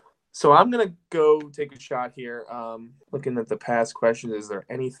group. So I'm gonna go take a shot here. Looking at the past questions, is there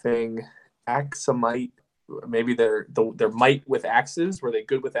anything Axumite? Maybe their might with axes. Were they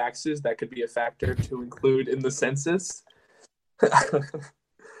good with axes? That could be a factor to include in the census. Were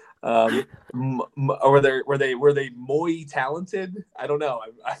they Moi talented? I don't know.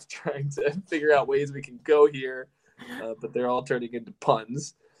 I'm trying to figure out ways we can go here, but they're all turning into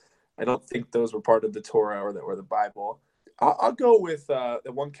puns. I don't think those were part of the Torah or the Bible. I'll go with the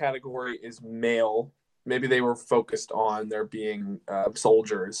one category is male. Maybe they were focused on there being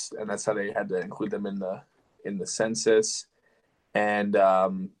soldiers, and that's how they had to include them in the census, and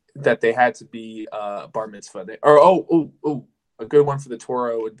that they had to be bar mitzvah. A good one for the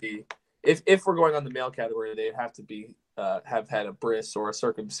Torah would be if we're going on the male category, they'd have to be have had a bris or a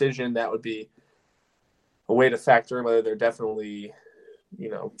circumcision. That would be a way to factor in whether they're definitely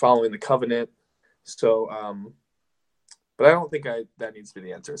following the covenant. So, but I don't think that needs to be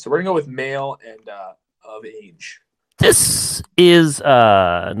the answer. So we're gonna go with male and of age. This is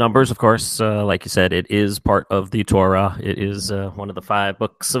Numbers, of course. Like you said, it is part of the Torah. It is one of the 5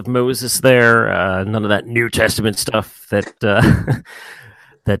 books of Moses there. None of that New Testament stuff that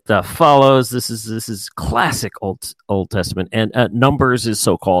that follows. This is classic Old Testament. And Numbers is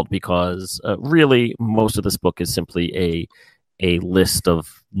so called because really most of this book is simply a list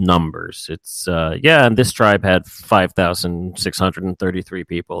of numbers. It's and this tribe had 5,633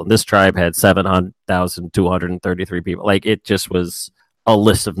 people, and this tribe had 7,233 people. Like, it just was a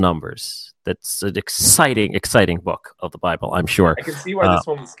list of numbers. That's an exciting book of the Bible, I'm sure. I can see why this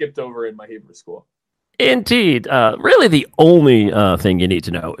one was skipped over in my Hebrew school. Indeed. Really, the only thing you need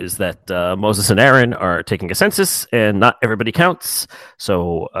to know is that Moses and Aaron are taking a census, and not everybody counts.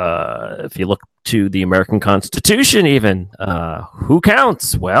 So if you look to the American Constitution, even, who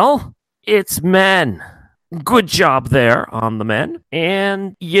counts? Well, it's men. Good job there on the men.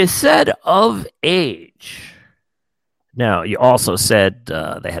 And you said of age. Now, you also said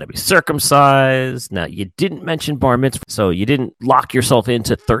they had to be circumcised. Now, you didn't mention bar mitzvah, so you didn't lock yourself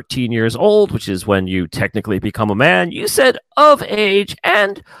into 13 years old, which is when you technically become a man. You said of age,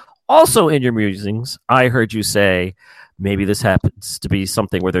 and also in your musings, I heard you say maybe this happens to be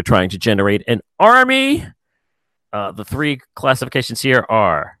something where they're trying to generate an army. The 3 classifications here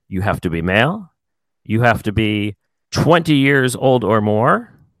are: you have to be male, you have to be 20 years old or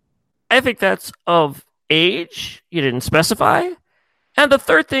more. I think that's of age. You didn't specify. And the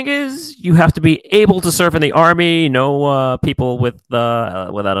third thing is you have to be able to serve in the army. No people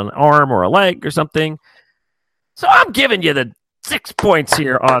without an arm or a leg or something. So I'm giving you the 6 points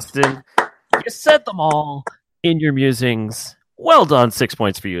here, Austin. You said them all in your musings. Well done. 6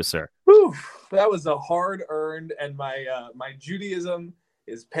 points for you, sir. Whew, that was a hard-earned, and my Judaism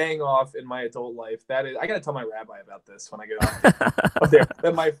is paying off in my adult life. That is, I got to tell my rabbi about this when I get off there.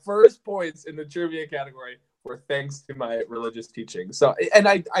 That my first points in the trivia category were thanks to my religious teaching. So, and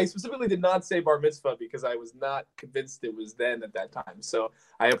I specifically did not say bar mitzvah because I was not convinced it was then at that time. So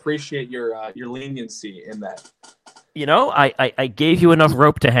I appreciate your leniency in that. You know, I gave you enough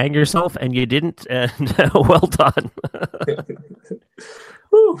rope to hang yourself, and you didn't. And well done.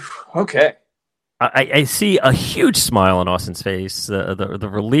 Whew, okay. I see a huge smile on Austin's face. The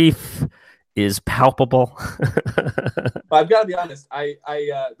relief is palpable. I've got to be honest. I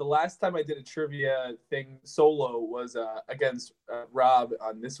the last time I did a trivia thing solo was against Rob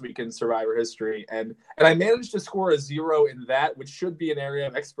on This Week in Survivor History, and I managed to score a 0 in that, which should be an area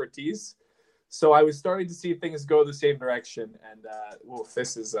of expertise. So I was starting to see things go the same direction, and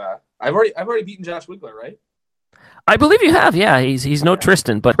this is I've already beaten Josh Wigler, right? I believe you have. Yeah, he's no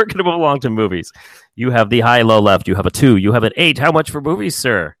Tristan, but we're going to move along to movies. You have the high, low, left. You have a 2. You have an 8. How much for movies,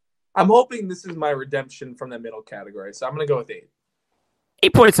 sir? I'm hoping this is my redemption from the middle category, so I'm going to go with 8.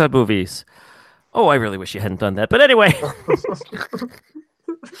 8 points on movies. Oh, I really wish you hadn't done that. But anyway,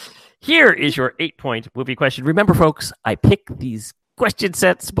 here is your 8-point movie question. Remember, folks, I pick these question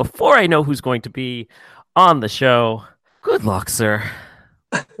sets before I know who's going to be on the show. Good luck, sir.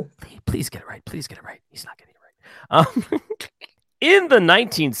 Please get it right. Please get it right. He's not getting it right. In the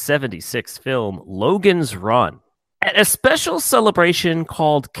 1976 film Logan's Run, at a special celebration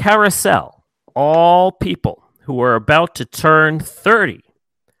called Carousel, all people who are about to turn 30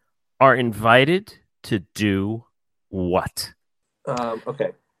 are invited to do what?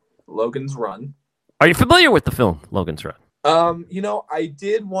 Okay. Logan's Run. Are you familiar with the film Logan's Run? I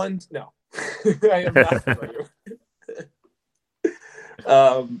did one. No, I am not familiar.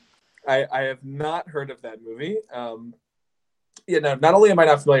 I have not heard of that movie. Not only am I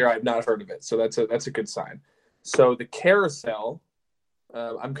not familiar, I have not heard of it. So that's a good sign. So the Carousel,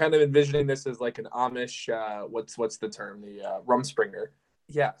 I'm kind of envisioning this as like an Amish. What's the term? The Rumspringer.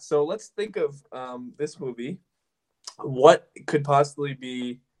 Yeah. So let's think of this movie. What could possibly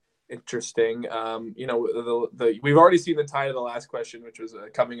be interesting? We've already seen the tie to the last question, which was a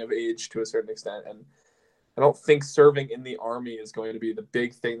coming of age to a certain extent, and I don't think serving in the army is going to be the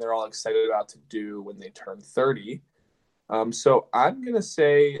big thing they're all excited about to do when they turn 30. So I'm gonna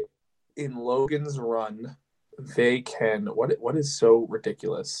say in Logan's Run, they can what is so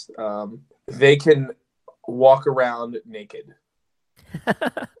ridiculous? They can walk around naked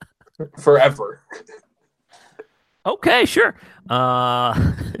forever. Okay, sure.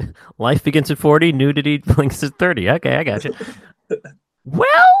 Life begins at 40, nudity blinks at 30. Okay, I got you.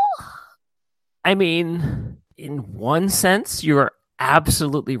 Well, I mean, in one sense, you're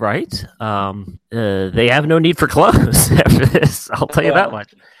absolutely right. They have no need for clothes after this. I'll tell you that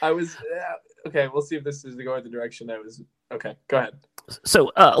much. I was okay. We'll see if this is going the direction I was. Okay, go ahead.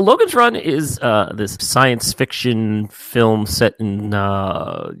 So, Logan's Run is this science fiction film set in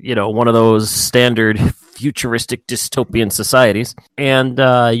one of those standard futuristic dystopian societies, and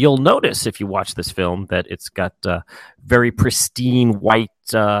you'll notice if you watch this film that it's got very pristine white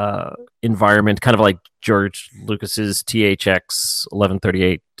environment, kind of like George Lucas's THX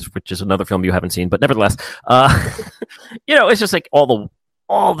 1138, which is another film you haven't seen, but nevertheless, it's just like all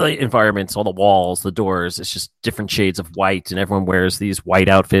the environments, all the walls, the doors, it's just different shades of white, and everyone wears these white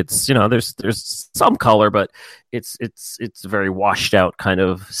outfits. There's some color, but it's a very washed out kind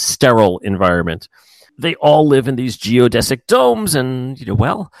of sterile environment. They all live in these geodesic domes, and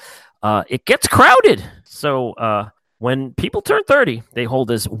it gets crowded. So when people turn 30, they hold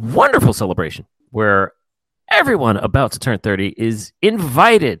this wonderful celebration where everyone about to turn 30 is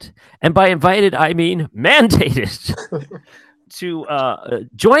invited, and by invited I mean mandated, to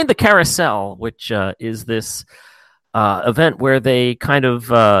join the Carousel, which is this event where they kind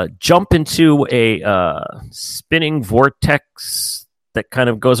of jump into a spinning vortex that kind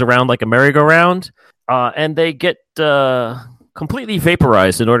of goes around like a merry-go-round, and they get completely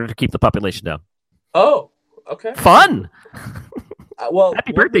vaporized in order to keep the population down. Oh, okay. Fun! Well,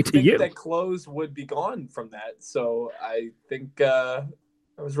 happy birthday to you. That clothes would be gone from that, so I think I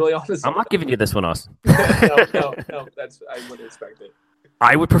was really honest. I'm not giving you this one, Austin. No, I wouldn't expect it.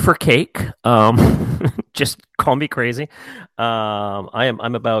 I would prefer cake. Just call me crazy.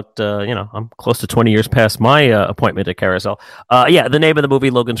 I'm about I'm close to 20 years past my appointment at Carousel. The name of the movie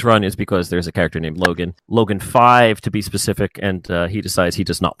Logan's Run is because there's a character named Logan 5 to be specific, and he decides he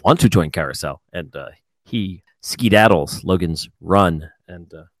does not want to join Carousel, and he skedaddles Logan's Run,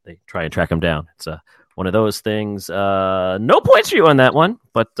 and they try and track him down. It's one of those things. No points for you on that one,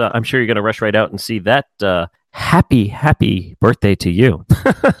 but I'm sure you're going to rush right out and see that. Happy birthday to you.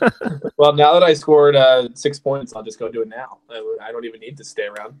 Well, now that I scored 6 points, I'll just go do it now. I don't even need to stay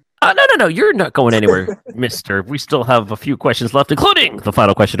around. No. You're not going anywhere, mister. We still have a few questions left, including the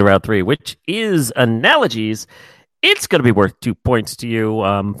final question of round 3, which is analogies. It's going to be worth 2 points to you.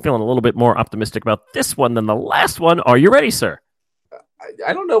 I'm feeling a little bit more optimistic about this one than the last one. Are you ready, sir?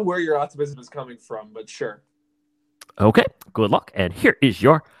 I don't know where your optimism is coming from, but sure. Okay, good luck. And here is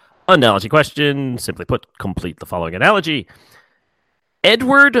your analogy question. Simply put, complete the following analogy.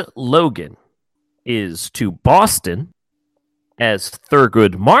 Edward Logan is to Boston as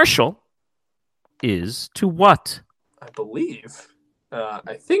Thurgood Marshall is to what? I believe.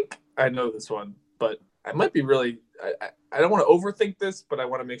 I think I know this one, but I might be really. I don't want to overthink this, but I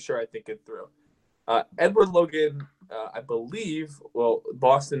want to make sure I think it through. Edward Logan, I believe. Well,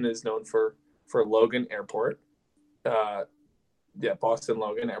 Boston is known for Logan Airport. Boston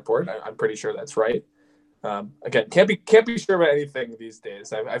Logan Airport. I'm pretty sure that's right. Again, can't be sure about anything these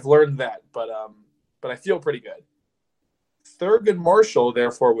days. I've learned that, but I feel pretty good. Thurgood Marshall,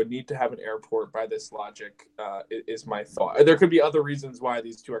 therefore, would need to have an airport by this logic, is my thought. There could be other reasons why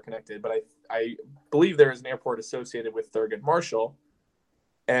these two are connected, but I believe there is an airport associated with Thurgood Marshall.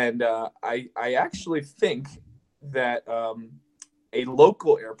 And I actually think that a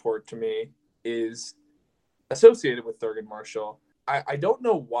local airport, to me, is associated with Thurgood Marshall. I don't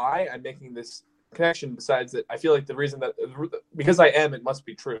know why I'm making this connection, besides that I feel like the reason that, because I am, it must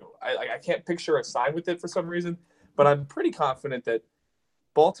be true. I can't picture a sign with it for some reason. But I'm pretty confident that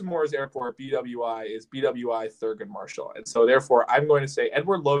Baltimore's airport, BWI, is BWI Thurgood Marshall. And so, therefore, I'm going to say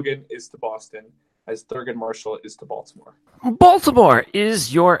Edward Logan is to Boston as Thurgood Marshall is to Baltimore. Baltimore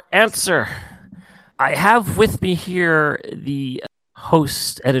is your answer. I have with me here the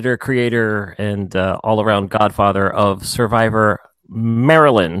host, editor, creator, and all-around godfather of Survivor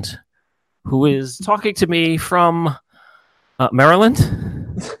Maryland, who is talking to me from Maryland.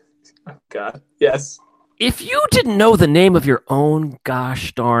 Oh, God. Yes. If you didn't know the name of your own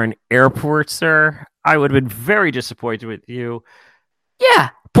gosh darn airport, sir, I would have been very disappointed with you. Yeah,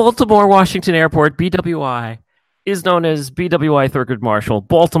 Baltimore Washington Airport, BWI, is known as BWI Thurgood Marshall.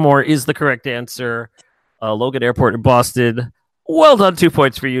 Baltimore is the correct answer. Logan Airport in Boston. Well done, 2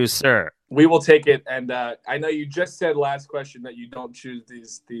 points for you, sir. We will take it. And I know you just said last question that you don't choose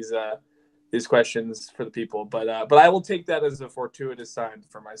these questions for the people, but I will take that as a fortuitous sign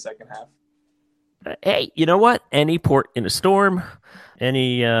for my second half. Hey, you know what? Any port in a storm,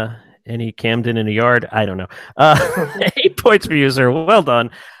 any Camden in a yard, I don't know. 8 points for you, sir. Well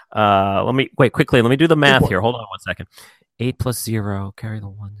done. Let me do the math here. Hold on 1 second. 8 plus 0, carry the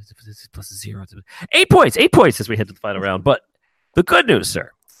 1 plus 0. 8 points as we head to the final round. But the good news,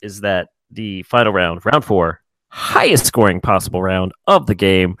 sir, is that the final round, round 4, highest scoring possible round of the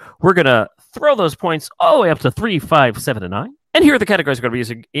game. We're going to throw those points all the way up to 3, 5, 7, and 9. And here are the categories we're going to be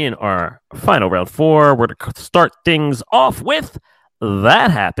using in our final round 4. We're going to start things off with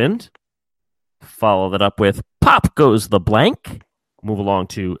That Happened. Follow that up with Pop Goes the Blank. Move along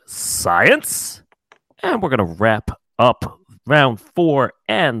to Science. And we're going to wrap up round 4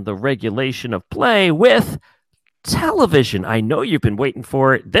 and the regulation of play with Television. I know you've been waiting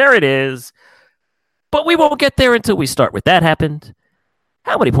for it. There it is. But we won't get there until we start with That Happened.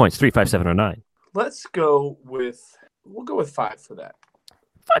 How many points? 3, 5, 7, or 9? We'll go with 5 for that.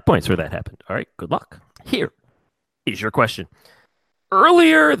 5 points for That Happened. All right, good luck. Here is your question.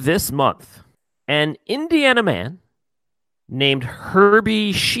 Earlier this month, an Indiana man named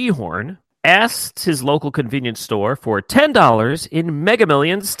Herbie Shehorn asked his local convenience store for $10 in Mega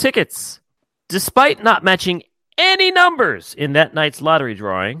Millions tickets. Despite not matching any numbers in that night's lottery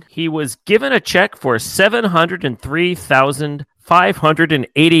drawing, he was given a check for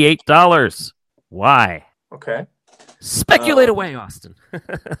 $703,588. Why? Okay. Speculate away, Austin.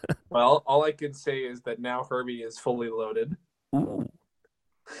 Well, all I can say is that now Herbie is fully loaded. Ooh.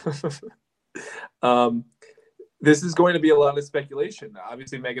 This is going to be a lot of speculation.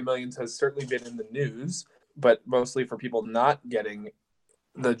 Obviously, Mega Millions has certainly been in the news, but mostly for people not getting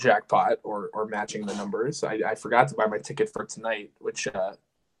the jackpot or matching the numbers. I forgot to buy my ticket for tonight, which at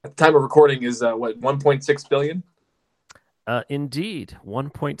the time of recording is $1.6 billion? Indeed,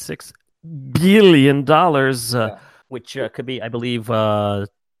 $1.6 billion, which could be, I believe,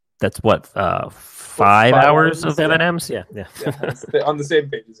 that's what, 5 hours of M&Ms? Yeah. On the same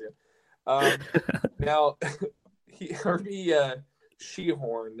page as you. Now, Herbie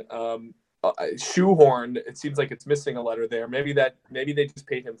Shehorn, shoehorn. It seems like it's missing a letter there. Maybe they just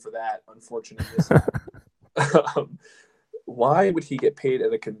paid him for that. Unfortunately, why would he get paid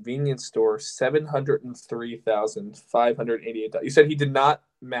at a convenience store $703,588? You said he did not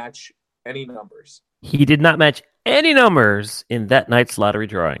match any numbers. He did not match any numbers in that night's lottery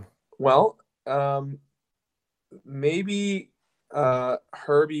drawing. Well, maybe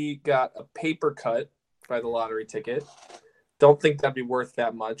Herbie got a paper cut by the lottery ticket. Don't think that'd be worth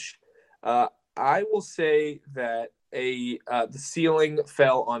that much. I will say that the ceiling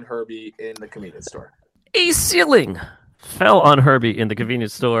fell on Herbie in the convenience store. A ceiling fell on Herbie in the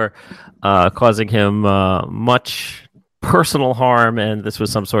convenience store, causing him much personal harm, and this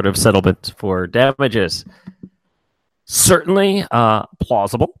was some sort of settlement for damages. Certainly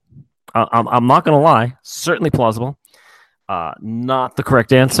plausible. I'm not going to lie. Certainly plausible. Not the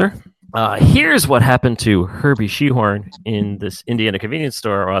correct answer. Here's what happened to Herbie Shehorn in this Indiana convenience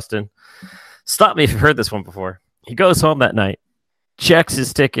store, Austin. Stop me if you've heard this one before. He goes home that night, checks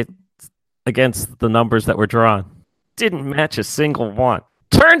his ticket against the numbers that were drawn. Didn't match a single one.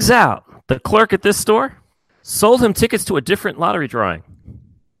 Turns out the clerk at this store sold him tickets to a different lottery drawing,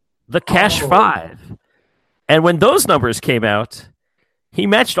 the Cash 5. And when those numbers came out, he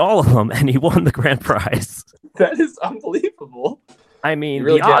matched all of them and he won the grand prize. That is unbelievable. I mean,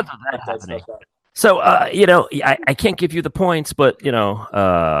 really the odds of that happening. So, I can't give you the points, but,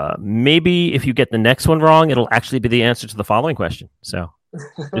 maybe if you get the next one wrong, it'll actually be the answer to the following question. So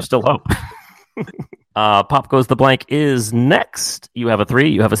there's still hope. Pop Goes the Blank is next. You have a 3,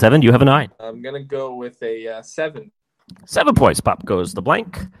 you have a 7, you have a 9. I'm going to go with a 7. 7 points, Pop Goes the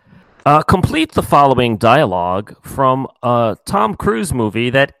Blank. Complete the following dialogue from a Tom Cruise movie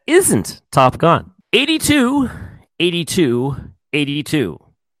that isn't Top Gun. 82, 82, 82.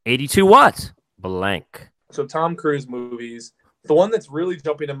 82 what? Blank. So Tom Cruise movies. The one that's really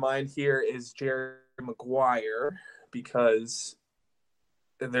jumping to mind here is Jerry Maguire, because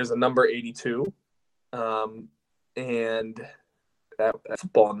there's a number 82. And that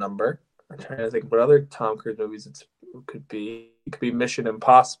football number. I'm trying to think what other Tom Cruise movies it could be. It could be Mission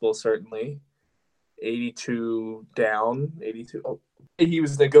Impossible, certainly. 82 down. 82. Oh. He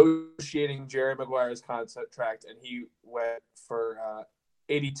was negotiating Jerry Maguire's contract, and he went for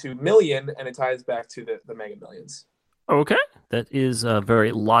 82 million, and it ties back to the Mega Millions. Okay, that is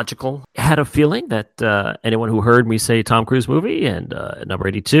very logical. I had a feeling that anyone who heard me say Tom Cruise movie and number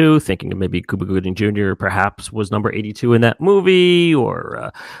 82, thinking of maybe Cuba Gooding Jr. perhaps was number 82 in that movie,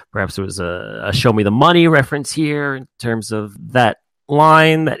 or perhaps it was a Show Me the Money reference here in terms of that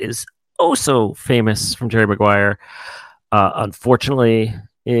line that is oh so famous from Jerry Maguire. Unfortunately,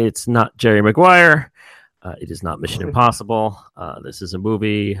 it's not Jerry Maguire. It is not Mission Impossible. This is a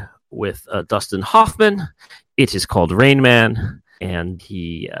movie with Dustin Hoffman. It is called Rain Man, and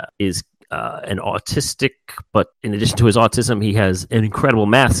he is an autistic, but in addition to his autism, he has incredible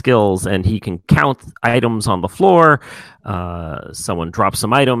math skills, and he can count items on the floor. Someone drops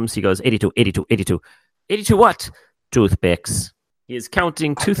some items. He goes, 82, 82, 82. 82 what? Toothpicks. He is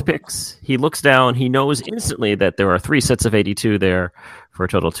counting toothpicks. He looks down. He knows instantly that there are 3 sets of 82 there for a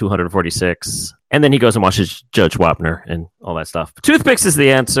total of 246. And then he goes and watches Judge Wapner and all that stuff. Toothpicks is the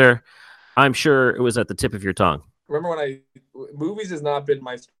answer. I'm sure it was at the tip of your tongue. Remember when movies has not been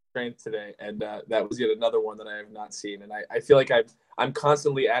my strength today, and that was yet another one that I have not seen. And I feel like I'm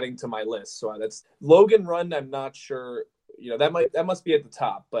constantly adding to my list. So that's Logan Run. I'm not sure. That must be at the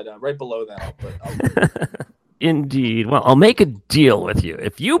top, but right below that. Indeed. Well, I'll make a deal with you.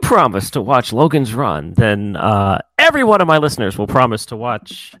 If you promise to watch Logan's Run, then every one of my listeners will promise to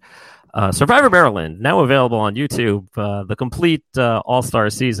watch Survivor Maryland, now available on YouTube, the complete All-Star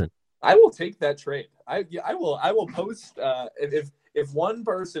season. I will take that trade. I will post if one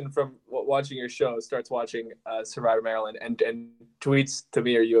person from watching your show starts watching Survivor Maryland and tweets to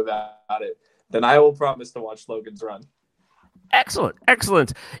me or you about it, then I will promise to watch Logan's Run. Excellent,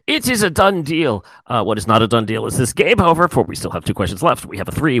 excellent. It is a done deal. What is not a done deal is this game, however, for we still have 2 questions left. We have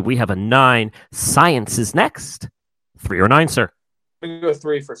a 3, we have a 9. Science is next. 3 or 9, sir? I'm going to go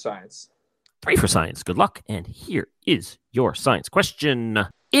 3 for science. 3 for science. Good luck. And here is your science question.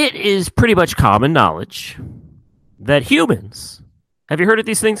 It is pretty much common knowledge that humans, have you heard of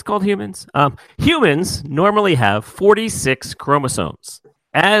these things called humans? Humans normally have 46 chromosomes.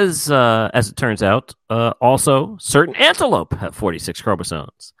 As it turns out, also certain antelope have 46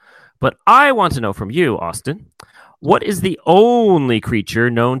 chromosomes. But I want to know from you, Austin, what is the only creature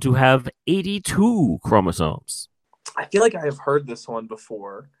known to have 82 chromosomes? I feel like I have heard this one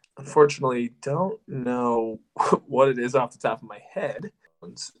before. Unfortunately, don't know what it is off the top of my head.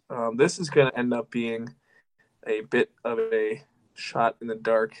 This is going to end up being a bit of a shot in the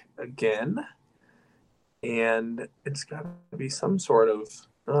dark again. And it's got to be some sort of,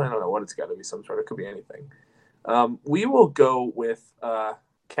 I don't know what it's got to be, some sort of, it could be anything. We will go with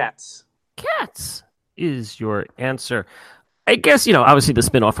cats. Cats is your answer. I guess, obviously the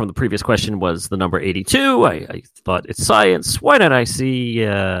spinoff from the previous question was the number 82. I thought it's science. Why don't I see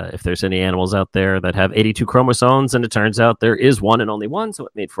if there's any animals out there that have 82 chromosomes? And it turns out there is one and only one, so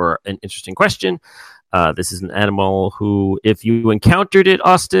it made for an interesting question. This is an animal who, if you encountered it,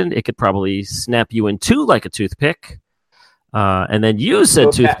 Austin, it could probably snap you in two like a toothpick. And then use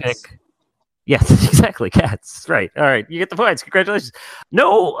said toothpick. Cats. Yes, exactly. Cats. Right. All right. You get the points. Congratulations.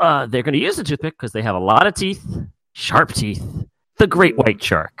 No, they're going to use the toothpick because they have a lot of teeth. Sharp teeth. The great white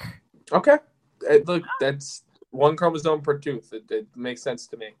shark. Okay. Look, that's one chromosome per tooth. It makes sense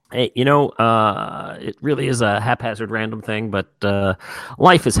to me. Hey, it really is a haphazard random thing, but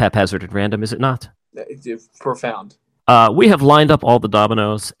life is haphazard and random, is it not? It's profound. We have lined up all the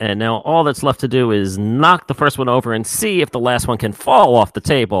dominoes, and now all that's left to do is knock the first one over and see if the last one can fall off the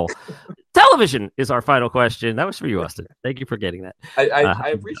table. Television is our final question. That was for you, Austin. Thank you for getting that.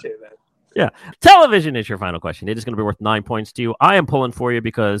 I appreciate that. Yeah. Television is your final question. It is going to be worth 9 points to you. I am pulling for you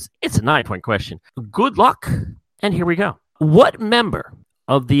because it's a 9-point question. Good luck. And here we go. What member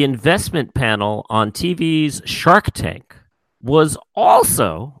of the investment panel on TV's Shark Tank was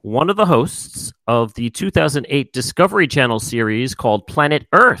also one of the hosts of the 2008 Discovery Channel series called Planet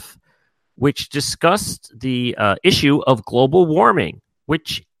Earth, which discussed the issue of global warming,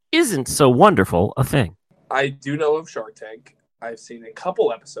 which isn't so wonderful a thing? I do know of Shark Tank. I've seen a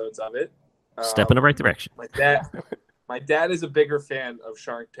couple episodes of it. Step in the right direction. My dad is a bigger fan of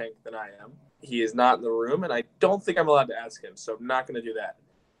Shark Tank than I am. He is not in the room, and I don't think I'm allowed to ask him, so I'm not going to do that.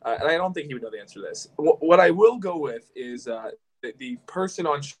 And I don't think he would know the answer to this. What I will go with is the person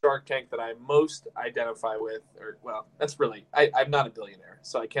on Shark Tank that I most identify with, that's really I'm not a billionaire,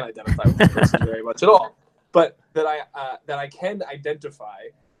 so I can't identify with this person very much at all. But that I can identify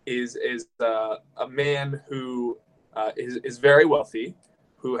is a man who is very wealthy,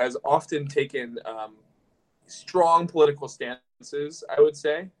 who has often taken strong political stances, I would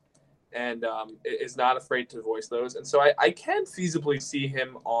say, and is not afraid to voice those. And so I can feasibly see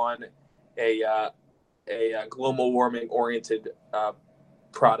him on a global warming oriented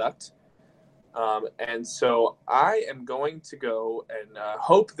product. And so I am going to go and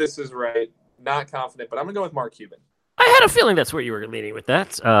hope this is right. Not confident, but I'm going to go with Mark Cuban. I had a feeling that's where you were leaning with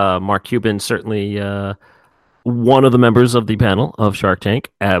that. Mark Cuban, certainly one of the members of the panel of Shark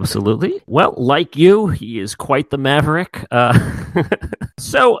Tank. Absolutely. Well, like you, he is quite the maverick.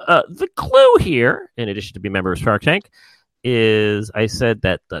 So the clue here, in addition to being a member of Shark Tank, is I said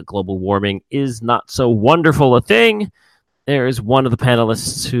that global warming is not so wonderful a thing. There is one of the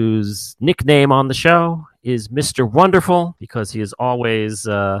panelists whose nickname on the show is Mr. Wonderful because he is always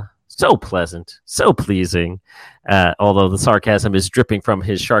so pleasant, so pleasing, although the sarcasm is dripping from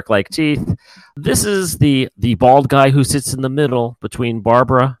his shark-like teeth. This is the bald guy who sits in the middle between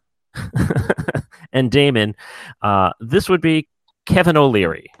Barbara and Damon. This would be Kevin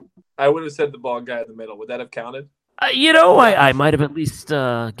O'Leary. I would have said the bald guy in the middle. Would that have counted? I might have at least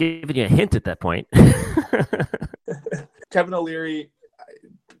given you a hint at that point. Kevin O'Leary,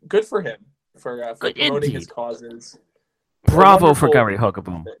 good for him for promoting his causes. Bravo for Gary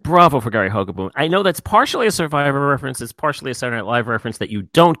Hogaboom. Bravo for Gary Hogaboom. I know that's partially a Survivor reference. It's partially a Saturday Night Live reference that you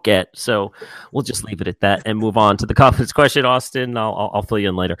don't get. So we'll just leave it at that and move on to the confidence question, Austin. I'll fill you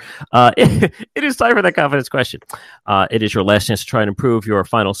in later. It is time for that confidence question. It is your last chance to try and improve your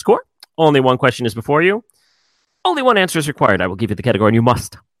final score. Only one question is before you. Only one answer is required. I will give you the category and you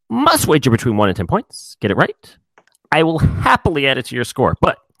must wager between 1 and 10 points. Get it right? I will happily add it to your score.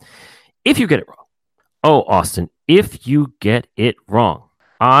 But if you get it wrong, Austin, if you get it wrong,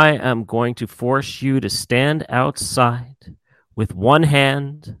 I am going to force you to stand outside with one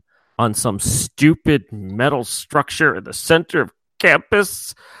hand on some stupid metal structure in the center of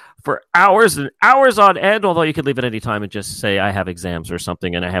campus for hours and hours on end, although you could leave at any time and just say, I have exams or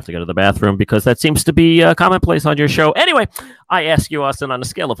something and I have to go to the bathroom, because that seems to be commonplace on your show. Anyway, I ask you, Austin, on a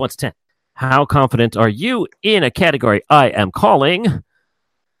scale of 1 to 10, how confident are you in a category I am calling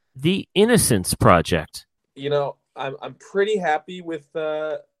The Innocence Project? I'm pretty happy with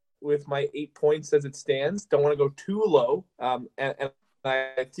my 8 points as it stands. Don't want to go too low. And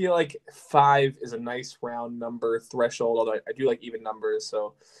I feel like 5 is a nice round number threshold, although I do like even numbers,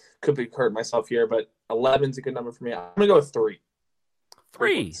 so could be hurting myself here, but 11 is a good number for me. I'm going to go with 3.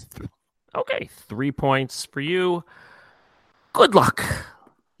 3. Okay, 3 points for you. Good luck.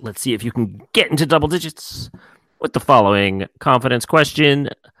 Let's see if you can get into double digits with the following confidence question.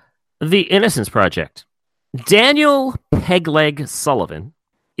 The Innocence Project. Daniel Pegleg Sullivan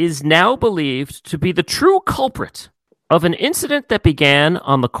is now believed to be the true culprit of an incident that began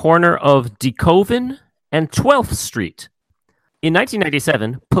on the corner of DeKoven and 12th Street. In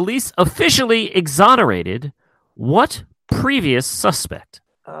 1997, police officially exonerated what previous suspect?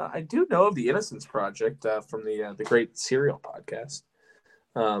 I do know of the Innocence Project from the great Serial podcast.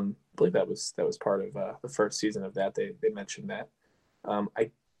 I believe that was part of the first season of that. They mentioned that.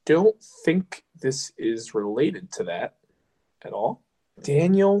 I don't think this is related to that at all.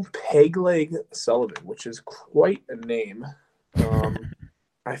 Daniel Pegleg Sullivan, which is quite a name.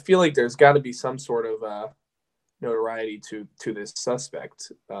 I feel like there's got to be some sort of notoriety to this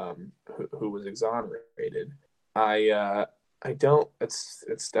suspect who was exonerated. I don't.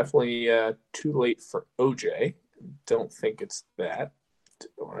 It's definitely too late for OJ. Don't think it's that.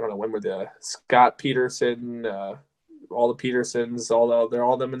 I don't know when were the Scott Peterson, all the Petersons, they're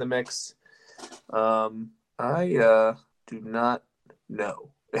all them in the mix. I do not know.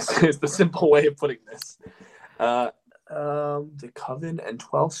 Is the simple way of putting this. The Coven and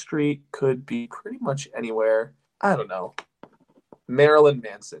 12th Street could be pretty much anywhere. I don't know. Marilyn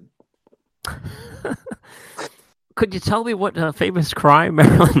Manson. Could you tell me what famous crime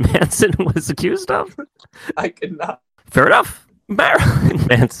Marilyn Manson was accused of? I could not. Fair enough. Marilyn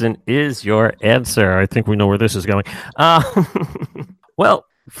Manson is your answer. I think we know where this is going. Well,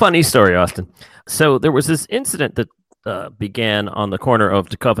 funny story, Austin. So there was this incident that began on the corner of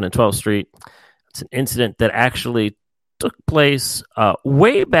DeKoven and 12th Street. It's an incident that actually took place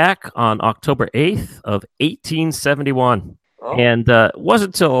way back on October 8th of 1871. Oh. And it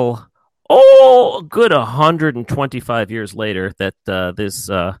wasn't until a good 125 years later that this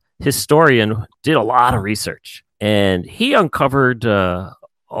historian did a lot of research. And he uncovered a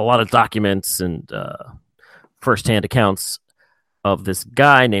lot of documents and firsthand accounts of this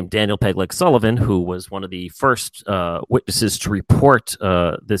guy named Daniel Pegleg Sullivan, who was one of the first witnesses to report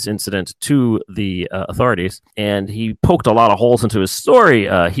this incident to the authorities. And he poked a lot of holes into his story.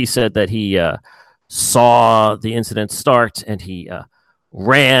 He said that he saw the incident start and he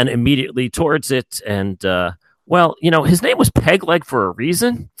ran immediately towards it. And, his name was Pegleg for a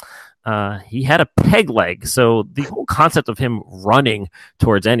reason. He had a peg leg, so the whole concept of him running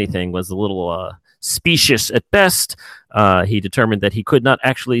towards anything was a little specious at best. He determined that he could not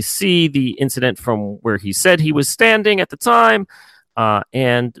actually see the incident from where he said he was standing at the time,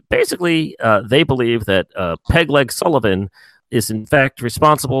 and basically they believe that Pegleg Sullivan is in fact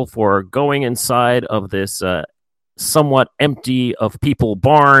responsible for going inside of this somewhat empty of people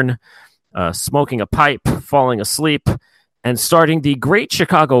barn, smoking a pipe, falling asleep, and starting the Great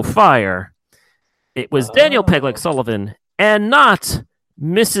Chicago Fire. It was Daniel Pegleg Sullivan and not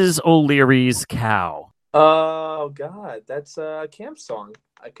Mrs. O'Leary's cow. Oh God, that's a camp song.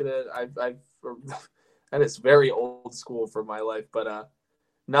 That is very old school for my life, but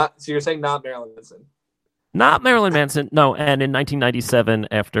not. So you're saying not Marilyn Manson? Not Marilyn Manson, no. And in 1997,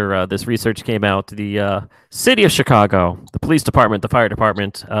 after this research came out, the city of Chicago, the police department, the fire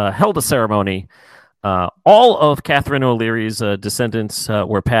department, held a ceremony. All of Catherine O'Leary's descendants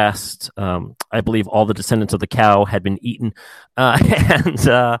were passed. I believe all the descendants of the cow had been eaten.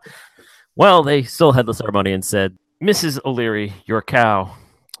 They still had the ceremony and said, Mrs. O'Leary, your cow,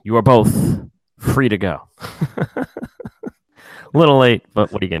 you are both free to go. A little late,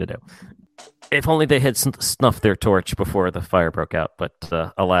 but what are you going to do? If only they had snuffed their torch before the fire broke out, but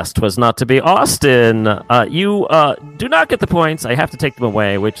alas, 'twas not to be. Austin, you do not get the points. I have to take them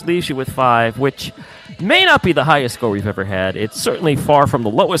away, which leaves you with 5, which may not be the highest score we've ever had. It's certainly far from the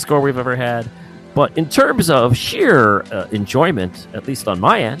lowest score we've ever had, but in terms of sheer enjoyment, at least on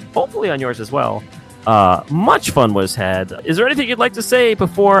my end, hopefully on yours as well, much fun was had. Is there anything you'd like to say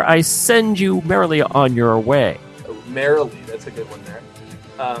before I send you merrily on your way? Merrily, that's a good one there.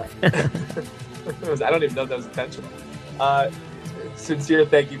 I don't even know if that was intentional. Sincere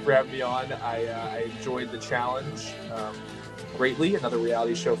thank you for having me on. I enjoyed the challenge greatly. Another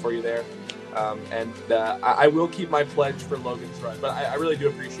reality show for you there. I will keep my pledge for Logan's Run, but I really do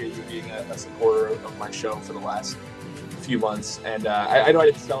appreciate you being a supporter of my show for the last few months. And I know I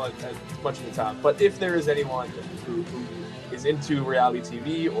didn't sell it as much at the top, but if there is anyone who is into reality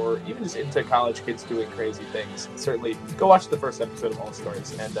TV or even just into college kids doing crazy things, certainly go watch the first episode of All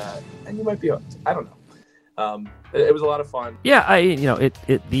Stories, and you might be hooked. I don't know. It was a lot of fun. Yeah,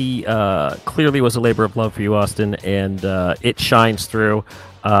 it clearly was a labor of love for you, Austin, and it shines through.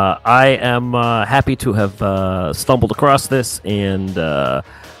 I am happy to have stumbled across this, and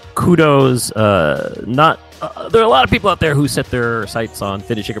kudos. There are a lot of people out there who set their sights on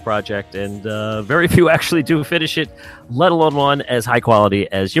finishing a project, and very few actually do finish it, let alone one as high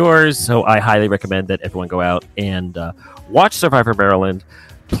quality as yours. So I highly recommend that everyone go out and watch Survivor Maryland.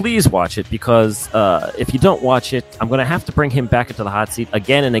 Please watch it, because if you don't watch it, I'm going to have to bring him back into the hot seat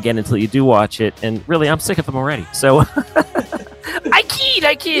again and again until you do watch it. And really, I'm sick of him already. So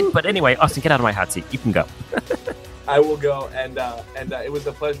I kid. But anyway, Austin, get out of my hot seat. You can go. I will go, and it was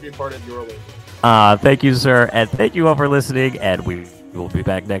a pleasure to be part of your religion. Thank you, sir, and thank you all for listening, and we will be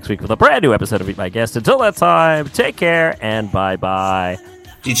back next week with a brand new episode of Meet My Guest. Until that time, take care, and bye-bye.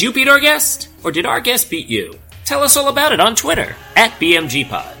 Did you beat our guest? Or did our guest beat you? Tell us all about it on Twitter,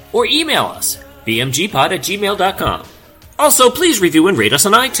 @BMGPod, or email us, bmgpod@gmail.com. Also, please review and rate us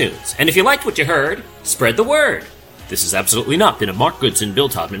on iTunes, and if you liked what you heard, spread the word. This has absolutely not been a Mark Goodson, Bill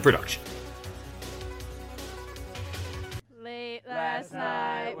Todman production. Late last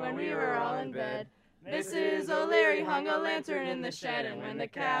night when we were all in bed, Mrs. O'Leary hung a lantern in the shed, and when the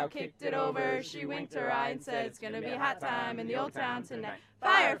cow kicked it over, she winked her eye and said, "It's gonna be a hot time in the old town tonight.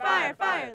 Fire, fire, fire!"